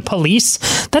supporting the police.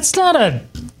 That's not a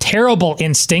terrible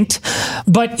instinct,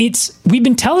 but we've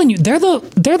been telling you they're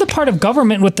the part of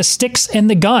government with the sticks and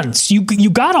the guns. You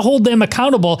got to hold them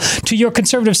accountable to your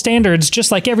conservative standards,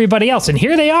 just like everybody else. And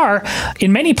here they are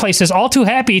in many places, all too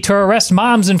happy to arrest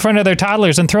moms in front of their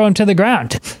toddlers and throw them to the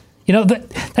ground. You know,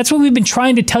 that's what we've been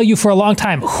trying to tell you for a long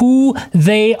time, who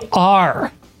they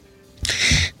are.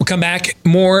 We'll come back.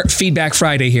 More Feedback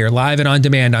Friday here, live and on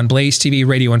demand on Blaze TV,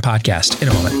 radio, and podcast in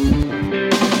a moment.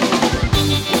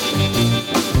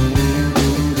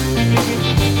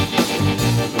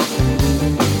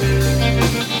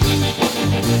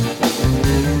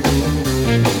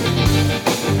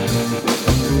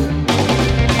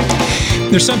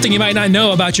 There's something you might not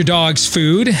know about your dog's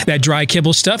food, that dry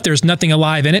kibble stuff. There's nothing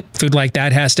alive in it. Food like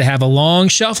that has to have a long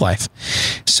shelf life.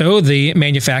 So the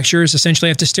manufacturers essentially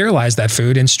have to sterilize that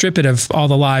food and strip it of all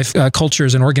the live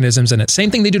cultures and organisms in it. Same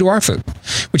thing they do to our food,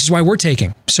 which is why we're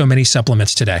taking so many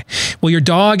supplements today. Well, your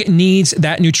dog needs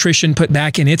that nutrition put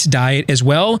back in its diet as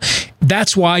well.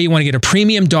 That's why you want to get a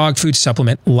premium dog food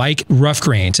supplement like Rough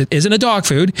Greens. It isn't a dog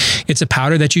food. It's a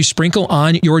powder that you sprinkle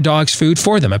on your dog's food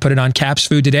for them. I put it on Cap's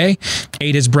food today.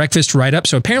 Ate his breakfast right up.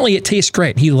 So apparently it tastes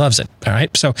great. He loves it. All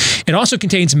right. So it also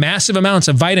contains massive amounts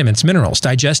of vitamins, minerals,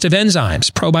 digestive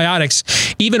enzymes,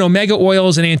 probiotics, even omega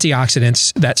oils and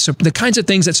antioxidants. That's the kinds of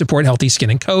things that support healthy skin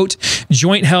and coat,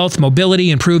 joint health, mobility,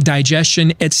 improved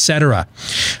digestion, etc.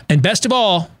 And best of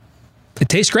all, it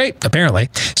tastes great, apparently.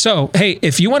 So, hey,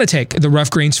 if you want to take the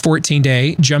Rough Greens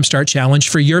 14-day Jumpstart Challenge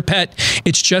for your pet,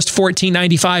 it's just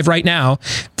 $14.95 right now.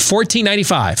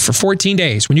 $14.95 for 14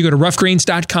 days. When you go to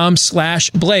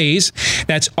roughgreens.com/blaze,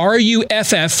 that's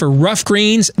RUFF for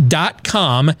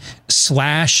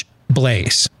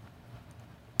roughgreens.com/blaze.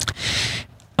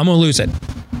 I'm going to lose it.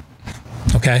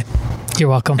 Okay? You're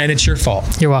welcome. And it's your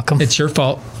fault. You're welcome. It's your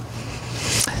fault.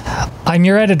 I'm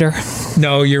your editor.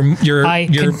 No,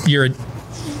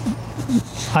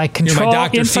 I control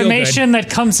information that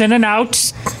comes in and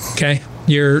out. Okay.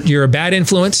 You're a bad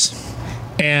influence,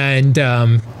 And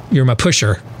you're my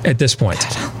pusher at this point.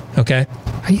 Okay?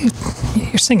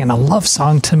 You're singing a love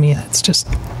song to me. It's just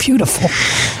beautiful.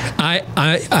 I'm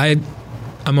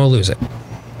gonna lose it.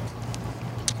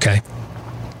 Okay.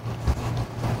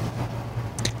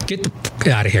 Get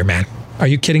out of here, man. Are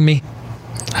you kidding me?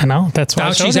 I know. That's why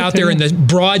Fauci's out there in the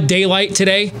broad daylight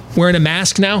today wearing a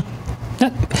mask now.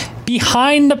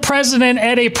 Behind the president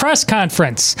at a press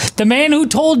conference. The man who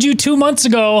told you 2 months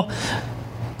ago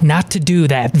not to do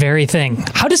that very thing.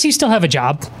 How does he still have a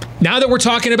job? Now that we're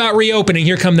talking about reopening,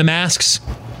 here come the masks.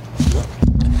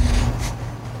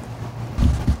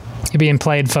 You're being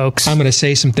played, folks. I'm going to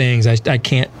say some things. I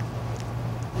can't.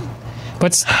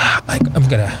 What's? I'm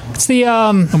gonna. It's the.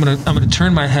 I'm gonna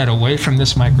turn my head away from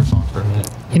this microphone for a minute.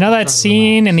 You know that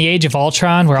scene in the Age of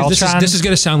Ultron where Ultron. This is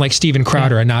gonna sound like Steven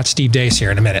Crowder and not Steve Deace here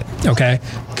in a minute, okay?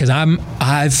 Because I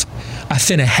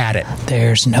finna had it.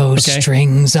 There's no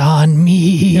strings on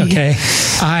me. Okay.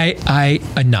 I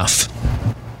enough.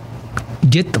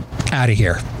 Get out of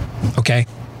here. Okay?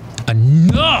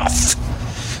 Enough.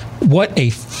 What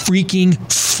a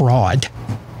freaking fraud.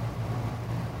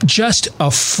 Just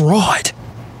a fraud.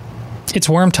 It's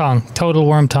worm tongue. Total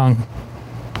worm tongue.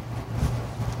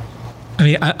 I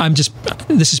mean, I'm just,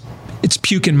 it's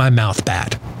puke in my mouth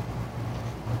bad.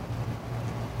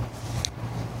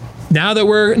 Now that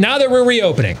we're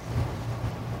reopening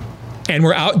and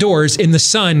we're outdoors in the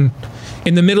sun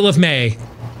in the middle of May,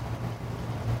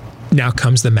 now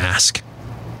comes the mask.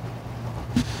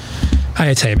 I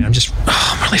gotta tell you, man,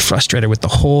 I'm really frustrated with the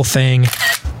whole thing.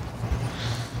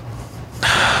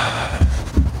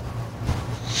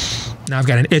 Now I've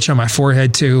got an itch on my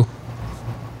forehead too.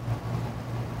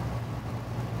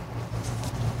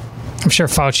 I'm sure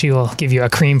Fauci will give you a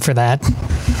cream for that.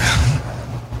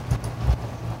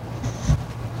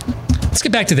 Let's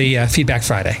get back to the Feedback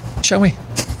Friday, shall we?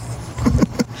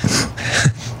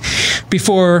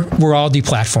 Before we're all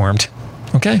deplatformed,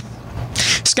 okay?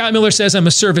 Scott Miller says, I'm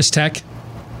a service tech.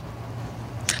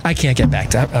 I can't get back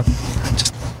to that.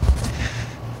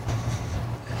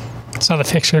 Saw the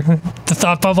picture, the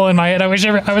thought bubble in my head. I wish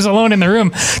I was alone in the room.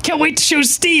 Can't wait to show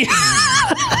Steve.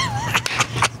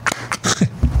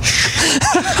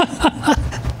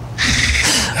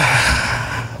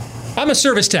 I'm a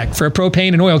service tech for a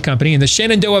propane and oil company in the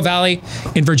Shenandoah Valley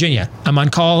in Virginia. I'm on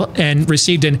call and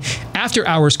received an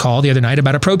after-hours call the other night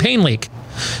about a propane leak.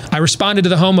 I responded to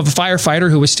the home of a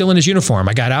firefighter who was still in his uniform.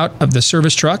 I got out of the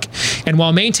service truck and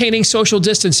while maintaining social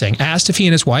distancing, asked if he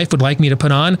and his wife would like me to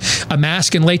put on a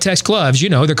mask and latex gloves,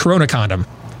 the Corona condom.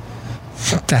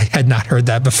 I had not heard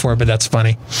that before, but that's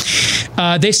funny.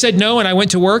 They said no, and I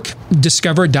went to work,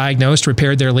 discovered, diagnosed,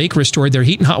 repaired their leak, restored their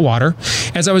heat and hot water.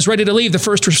 As I was ready to leave, the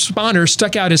first responder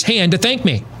stuck out his hand to thank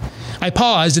me. I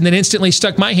paused and then instantly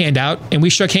stuck my hand out, and we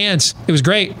shook hands. It was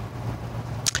great.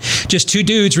 Just two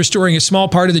dudes restoring a small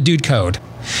part of the dude code.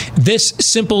 This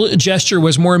simple gesture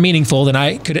was more meaningful than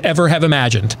I could ever have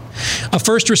imagined. A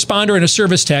first responder and a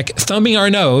service tech thumbing our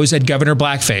nose at Governor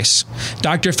Blackface,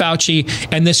 Dr. Fauci,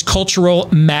 and this cultural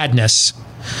madness.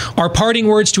 Our parting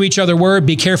words to each other were,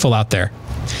 be careful out there.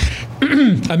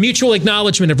 A mutual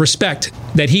acknowledgement of respect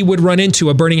that he would run into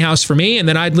a burning house for me and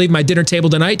that I'd leave my dinner table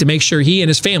tonight to make sure he and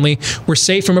his family were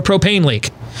safe from a propane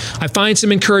leak. I find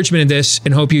some encouragement in this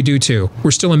and hope you do too. We're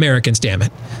still Americans, damn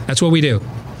it. That's what we do.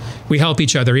 We help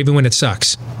each other even when it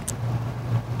sucks.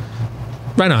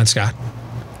 Right on, Scott.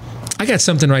 I got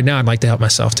something right now I'd like to help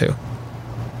myself too.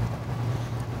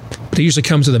 But it usually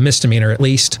comes with a misdemeanor at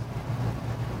least.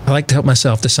 I like to help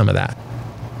myself to some of that.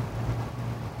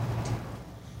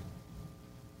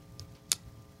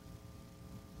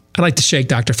 I'd like to shake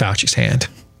Dr. Fauci's hand,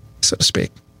 so to speak.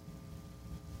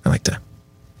 I like to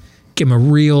give him a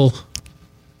real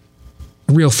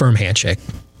firm handshake.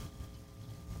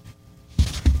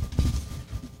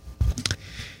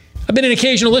 I've been an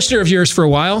occasional listener of yours for a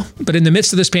while, but in the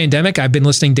midst of this pandemic, I've been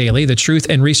listening daily. The truth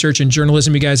and research and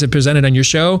journalism you guys have presented on your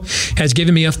show has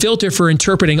given me a filter for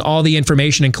interpreting all the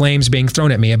information and claims being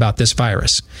thrown at me about this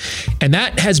virus. And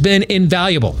that has been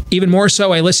invaluable. Even more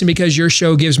so, I listen because your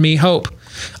show gives me hope.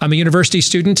 I'm a university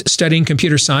student studying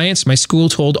computer science. My school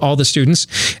told all the students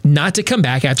not to come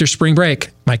back after spring break.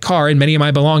 My car and many of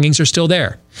my belongings are still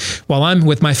there, while I'm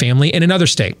with my family in another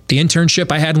state. The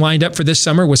internship I had lined up for this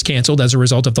summer was canceled as a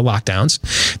result of the lockdowns.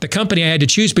 The company had to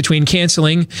choose between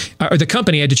canceling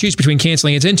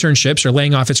its internships or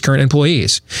laying off its current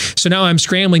employees. So now I'm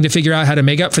scrambling to figure out how to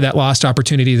make up for that lost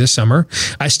opportunity this summer.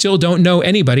 I still don't know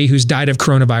anybody who's died of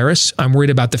coronavirus. I'm worried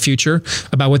about the future,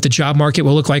 about what the job market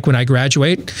will look like when I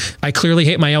graduate. I clearly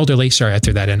hate my elderly. Sorry, I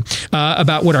threw that in.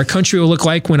 About what our country will look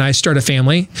like when I start a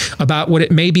family, about what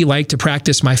it may be like to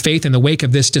practice my faith in the wake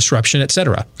of this disruption,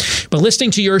 etc. But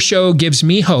listening to your show gives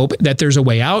me hope that there's a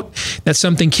way out, that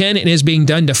something can and is being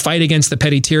done to fight against the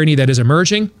petty tyranny that is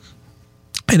emerging,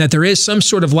 and that there is some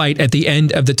sort of light at the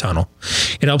end of the tunnel.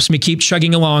 It helps me keep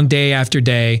chugging along day after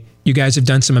day. You guys have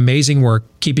done some amazing work,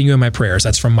 keeping you in my prayers.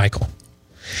 That's from Michael.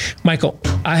 Michael,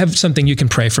 I have something you can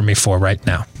pray for me for right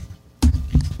now.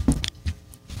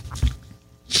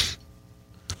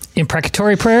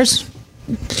 Imprecatory prayers?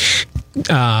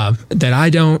 That I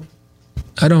don't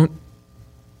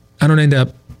end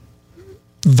up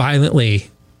violently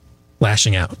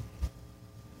lashing out.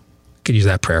 Could use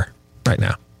that prayer right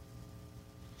now.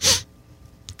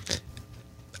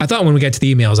 I thought when we got to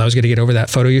the emails, I was going to get over that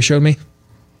photo you showed me.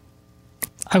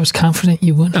 I was confident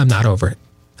you would. I'm not over it.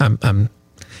 I'm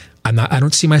not. I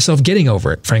don't see myself getting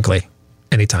over it, frankly,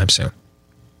 anytime soon.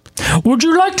 Would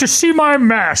you like to see my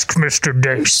mask, Mr.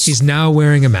 Deace? He's now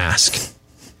wearing a mask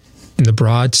in the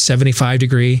broad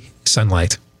 75-degree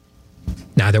sunlight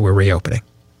now that we're reopening.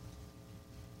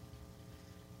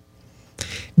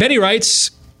 Betty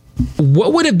writes,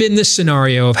 what would have been the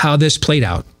scenario of how this played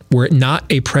out were it not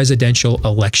a presidential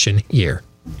election year?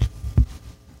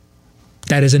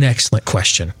 That is an excellent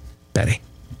question, Betty.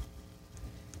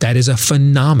 That is a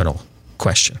phenomenal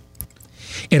question.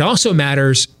 It also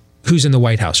matters who's in the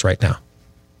White House right now.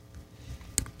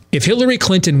 If Hillary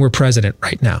Clinton were president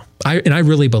right now, and I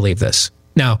really believe this.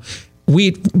 Now,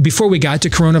 before we got to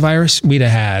coronavirus, we'd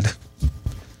have had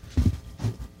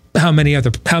how many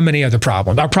other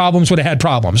problems? Our problems would have had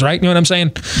problems, right? You know what I'm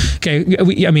saying? Okay,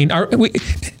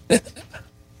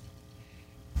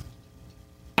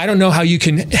 I don't know how you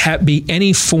can be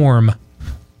any form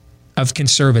of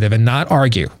conservative and not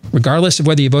argue, regardless of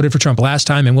whether you voted for Trump last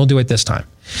time, and we'll do it this time.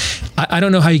 I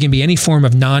don't know how you can be any form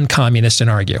of non-communist and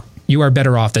argue. You are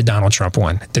better off that Donald Trump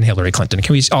won than Hillary Clinton.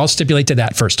 Can we all stipulate to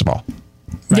that, first of all?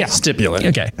 Right? Yeah, stipulate.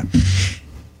 Okay.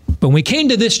 But when we came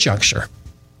to this juncture,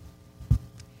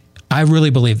 I really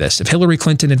believe this. If Hillary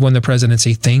Clinton had won the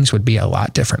presidency, things would be a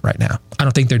lot different right now. I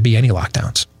don't think there'd be any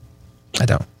lockdowns. I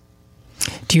don't.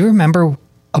 Do you remember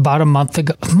about a month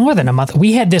ago, more than a month,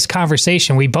 we had this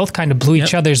conversation. We both kind of blew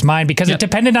each other's mind because it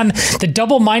depended on the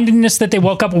double-mindedness that they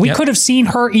woke up. We could have seen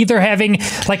her either having,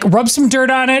 like, rub some dirt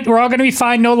on it, we're all going to be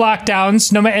fine, no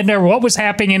lockdowns, no matter what was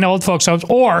happening in old folks' homes,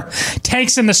 or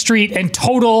tanks in the street and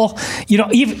total,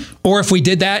 even. Or if we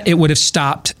did that, it would have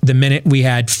stopped the minute we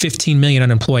had 15 million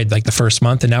unemployed, like the first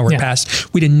month, and now we're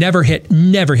past. We'd have never hit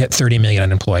 30 million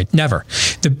unemployed. Never.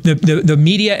 The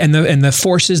media and the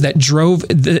forces that drove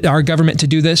our government to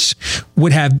do this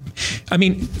would have,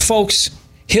 folks,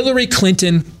 Hillary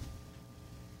Clinton,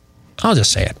 I'll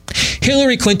just say it.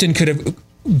 Hillary Clinton could have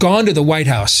gone to the White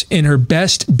House in her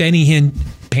best Benny Hinn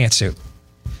pantsuit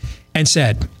and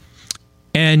said,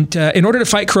 and in order to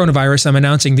fight coronavirus, I'm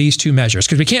announcing these two measures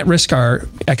because we can't risk our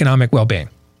economic well-being.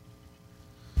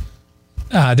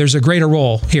 There's a greater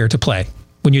role here to play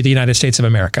when you're the United States of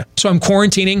America. So I'm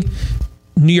quarantining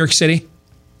New York City,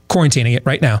 quarantining it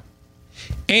right now.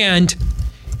 And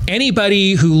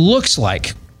anybody who looks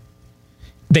like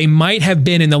they might have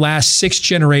been in the last 6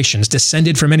 generations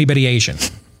descended from anybody Asian,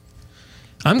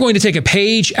 I'm going to take a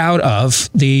page out of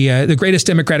the greatest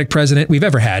Democratic president we've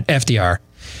ever had, FDR,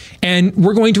 and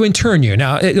we're going to intern you.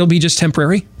 Now, it'll be just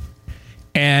temporary.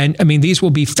 And these will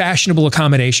be fashionable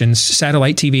accommodations,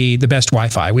 satellite TV, the best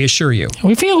Wi-Fi, we assure you.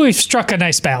 We feel we've struck a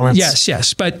nice balance.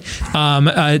 Yes. But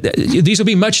these will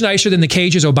be much nicer than the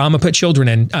cages Obama put children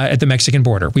in at the Mexican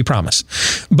border, we promise.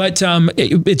 But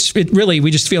it really,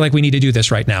 we just feel like we need to do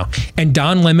this right now. And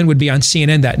Don Lemon would be on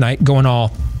CNN that night going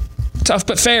all tough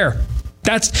but fair.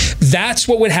 That's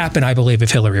what would happen, I believe,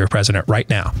 if Hillary were president right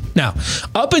now. Now,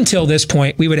 up until this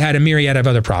point, we would have had a myriad of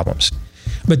other problems.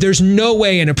 But there's no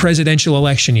way in a presidential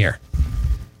election year,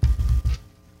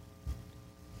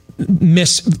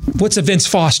 Vince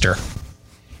Foster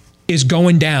is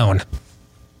going down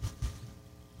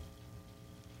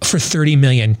for 30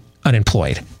 million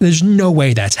unemployed. There's no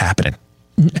way that's happening.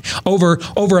 Over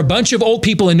a bunch of old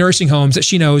people in nursing homes that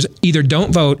she knows either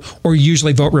don't vote or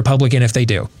usually vote Republican if they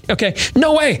do. Okay?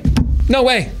 No way. No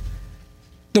way.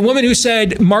 The woman who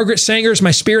said, Margaret Sanger's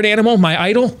my spirit animal, my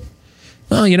idol.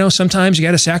 Well, sometimes you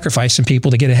got to sacrifice some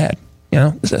people to get ahead.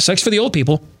 It sucks for the old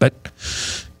people. But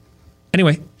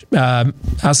anyway,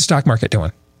 how's the stock market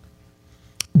doing?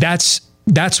 That's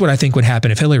what I think would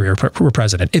happen if Hillary were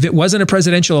president. If it wasn't a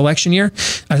presidential election year,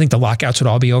 I think the lockouts would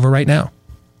all be over right now.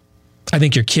 I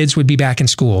think your kids would be back in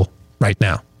school right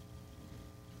now.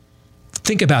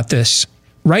 Think about this.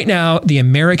 Right now, the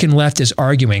American left is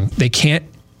arguing they can't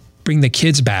bring the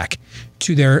kids back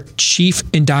to their chief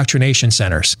indoctrination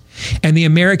centers. And the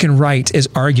American right is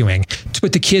arguing to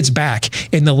put the kids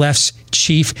back in the left's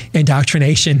chief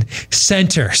indoctrination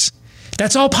centers.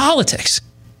 That's all politics.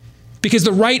 Because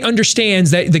the right understands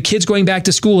that the kids going back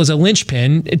to school is a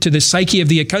linchpin to the psyche of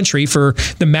the country for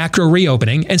the macro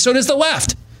reopening, and so does the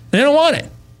left. They don't want it.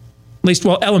 At least,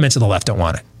 well, elements of the left don't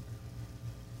want it.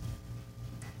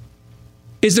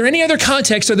 Is there any other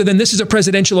context other than this is a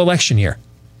presidential election year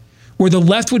where the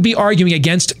left would be arguing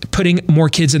against putting more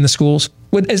kids in the schools?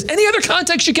 Is any other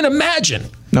context you can imagine?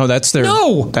 No, that's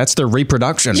their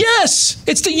reproduction. Yes,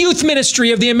 it's the youth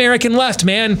ministry of the American left,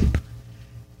 man.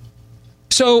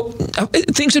 So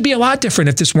things would be a lot different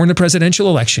if this weren't a presidential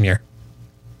election year.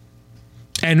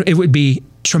 And it would be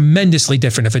tremendously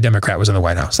different if a Democrat was in the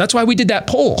White House. That's why we did that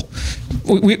poll.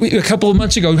 A couple of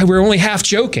months ago, we were only half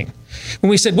joking. When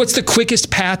we said, what's the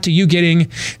quickest path to you getting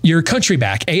your country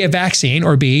back? A vaccine,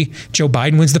 or B, Joe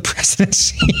Biden wins the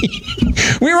presidency.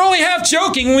 We were only half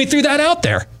joking when we threw that out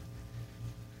there.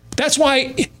 That's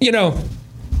why, they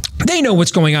know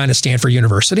what's going on at Stanford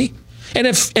University.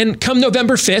 And come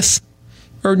November 5th,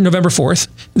 or November 4th,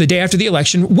 the day after the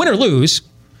election, win or lose,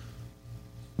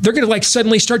 they're going to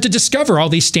suddenly start to discover all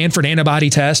these Stanford antibody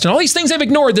tests and all these things they've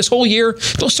ignored this whole year.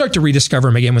 They'll start to rediscover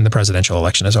them again when the presidential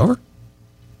election is over.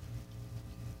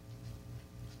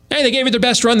 Hey, they gave it their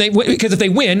best run because if they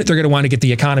win, they're going to want to get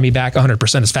the economy back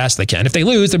 100% as fast as they can. If they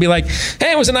lose, they'll be like,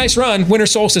 hey, it was a nice run. Winter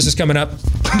solstice is coming up.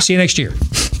 See you next year.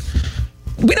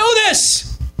 We know this.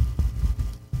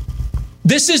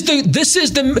 This is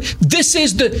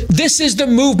the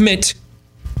movement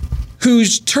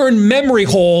who's turned memory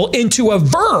hole into a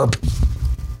verb.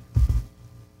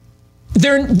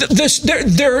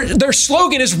 Their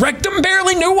slogan is rectum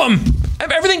barely nuum.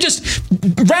 Everything just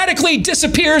radically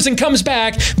disappears and comes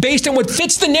back based on what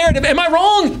fits the narrative. Am I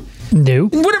wrong? No.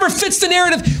 Whatever fits the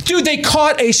narrative. Dude, they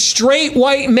caught a straight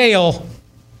white male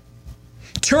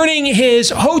turning his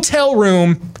hotel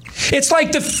room. It's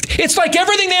like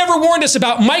everything they ever warned us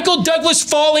about. Michael Douglas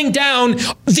falling down,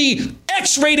 the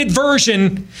X-rated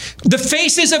version, the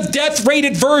Faces of Death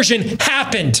rated version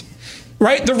happened.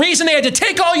 Right? The reason they had to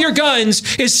take all your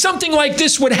guns is something like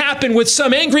this would happen with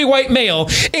some angry white male.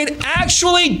 It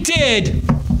actually did.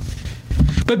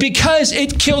 But because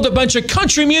it killed a bunch of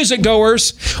country music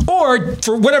goers, or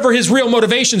for whatever his real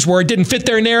motivations were, it didn't fit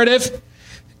their narrative,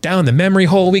 down the memory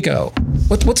hole we go.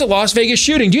 What's a Las Vegas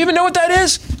shooting? Do you even know what that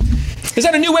is? Is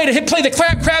that a new way to play the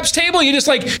craps table? You just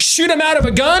shoot them out of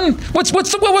a gun? What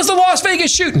was the Las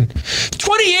Vegas shooting?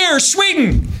 20 years,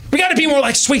 Sweden. We got to be more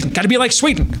like Sweden. Got to be like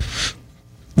Sweden.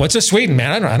 What's a Sweden,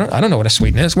 man? I don't know what a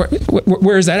Sweden is.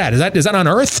 Where is that at? Is that on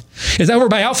Earth? Is that over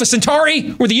by Alpha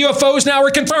Centauri, where the UFOs now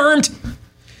are confirmed?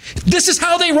 This is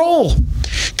how they roll.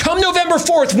 Come November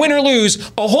 4th, win or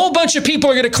lose, a whole bunch of people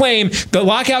are going to claim the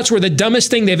lockouts were the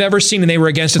dumbest thing they've ever seen, and they were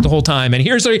against it the whole time. And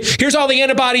here's all the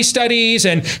antibody studies,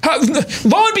 and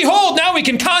lo and behold, now we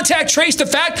can contact trace the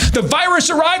fact the virus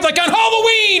arrived on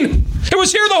Halloween. It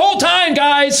was here the whole time,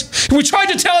 guys. We tried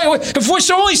to tell you.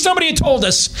 If only somebody had told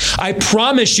us. I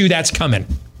promise you that's coming.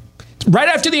 Right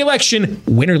after the election,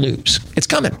 win or lose. It's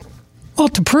coming. Well,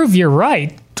 to prove you're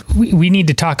right, we need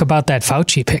to talk about that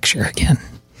Fauci picture again.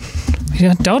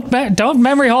 Don't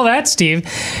memory hole that, Steve.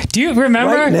 Do you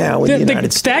remember right now in the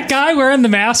United States, that guy wearing the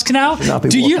mask now?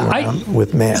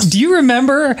 With masks. Do you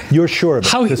remember? You're sure of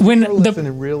it, how when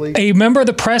a member of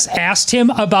the press asked him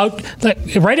about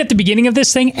right at the beginning of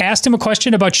this thing, asked him a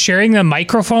question about sharing the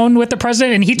microphone with the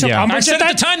president, and he took umbrage I said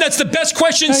at the time that's the best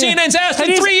question CNN's asked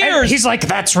in 3 years. He's like,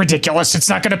 that's ridiculous. It's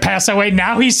not going to pass that way.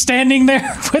 Now he's standing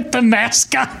there with the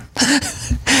mask on.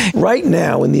 Right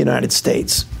now in the United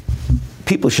States,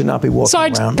 people should not be walking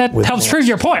around. That helps prove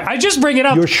your point. I just bring it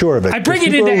up. You're sure of it. I bring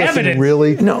it into evidence.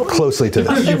 Really closely to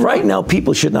this. Right now,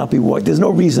 people should not be walking. There's no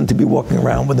reason to be walking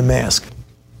around with a mask.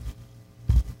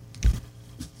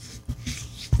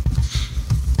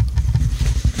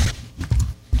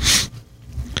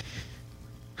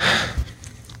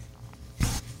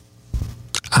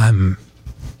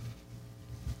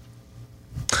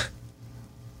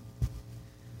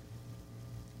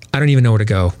 I don't even know where to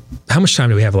go. How much time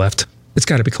do we have left? It's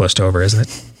got to be close to over, isn't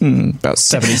it? About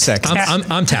 70 seconds.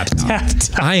 I'm tapped out.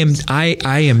 I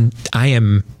am.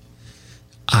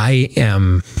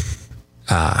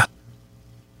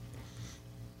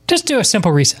 Just do a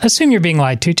simple reset. Assume you're being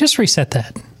lied to. Just reset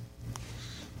that.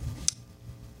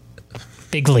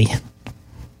 Bigly.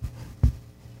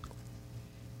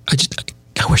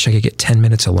 I wish I could get 10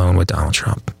 minutes alone with Donald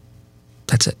Trump.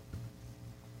 That's it.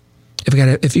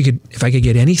 If I could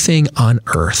get anything on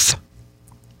earth,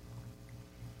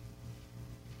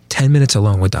 10 minutes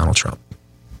alone with Donald Trump.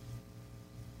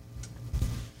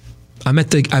 I'm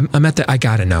at the I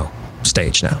gotta know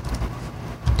stage now.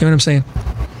 You know what I'm saying?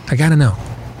 I gotta know.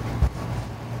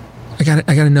 I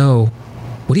gotta know,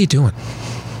 what are you doing?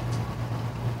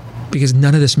 Because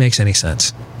none of this makes any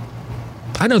sense.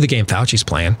 I know the game Fauci's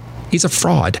playing. He's a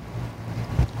fraud.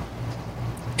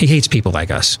 He hates people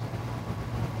like us.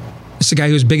 It's the guy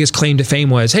whose biggest claim to fame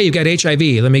was, hey, you've got HIV.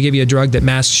 Let me give you a drug that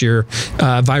masks your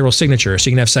viral signature so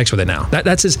you can have sex with it now.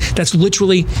 That's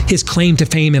literally his claim to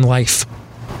fame in life.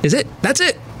 Is it? That's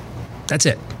it. That's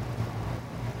it.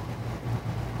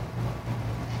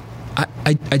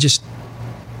 I just...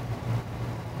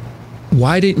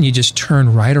 Why didn't you just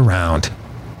turn right around?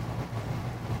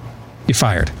 You're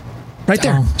fired. Right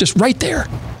there. Just right there.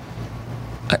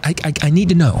 I need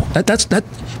to know. That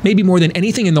maybe more than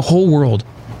anything in the whole world.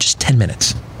 Just 10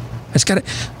 minutes.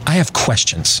 I have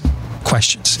questions.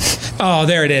 Oh,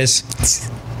 there it is.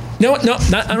 No, I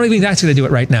don't even think that's going to do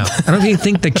it right now. I don't even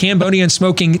think the Cambodian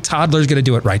smoking toddler is going to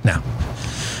do it right now.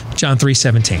 John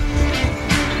 3:17.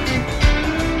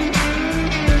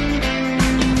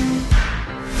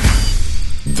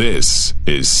 This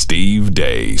is Steve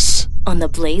Deace on the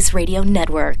Blaze Radio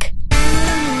Network.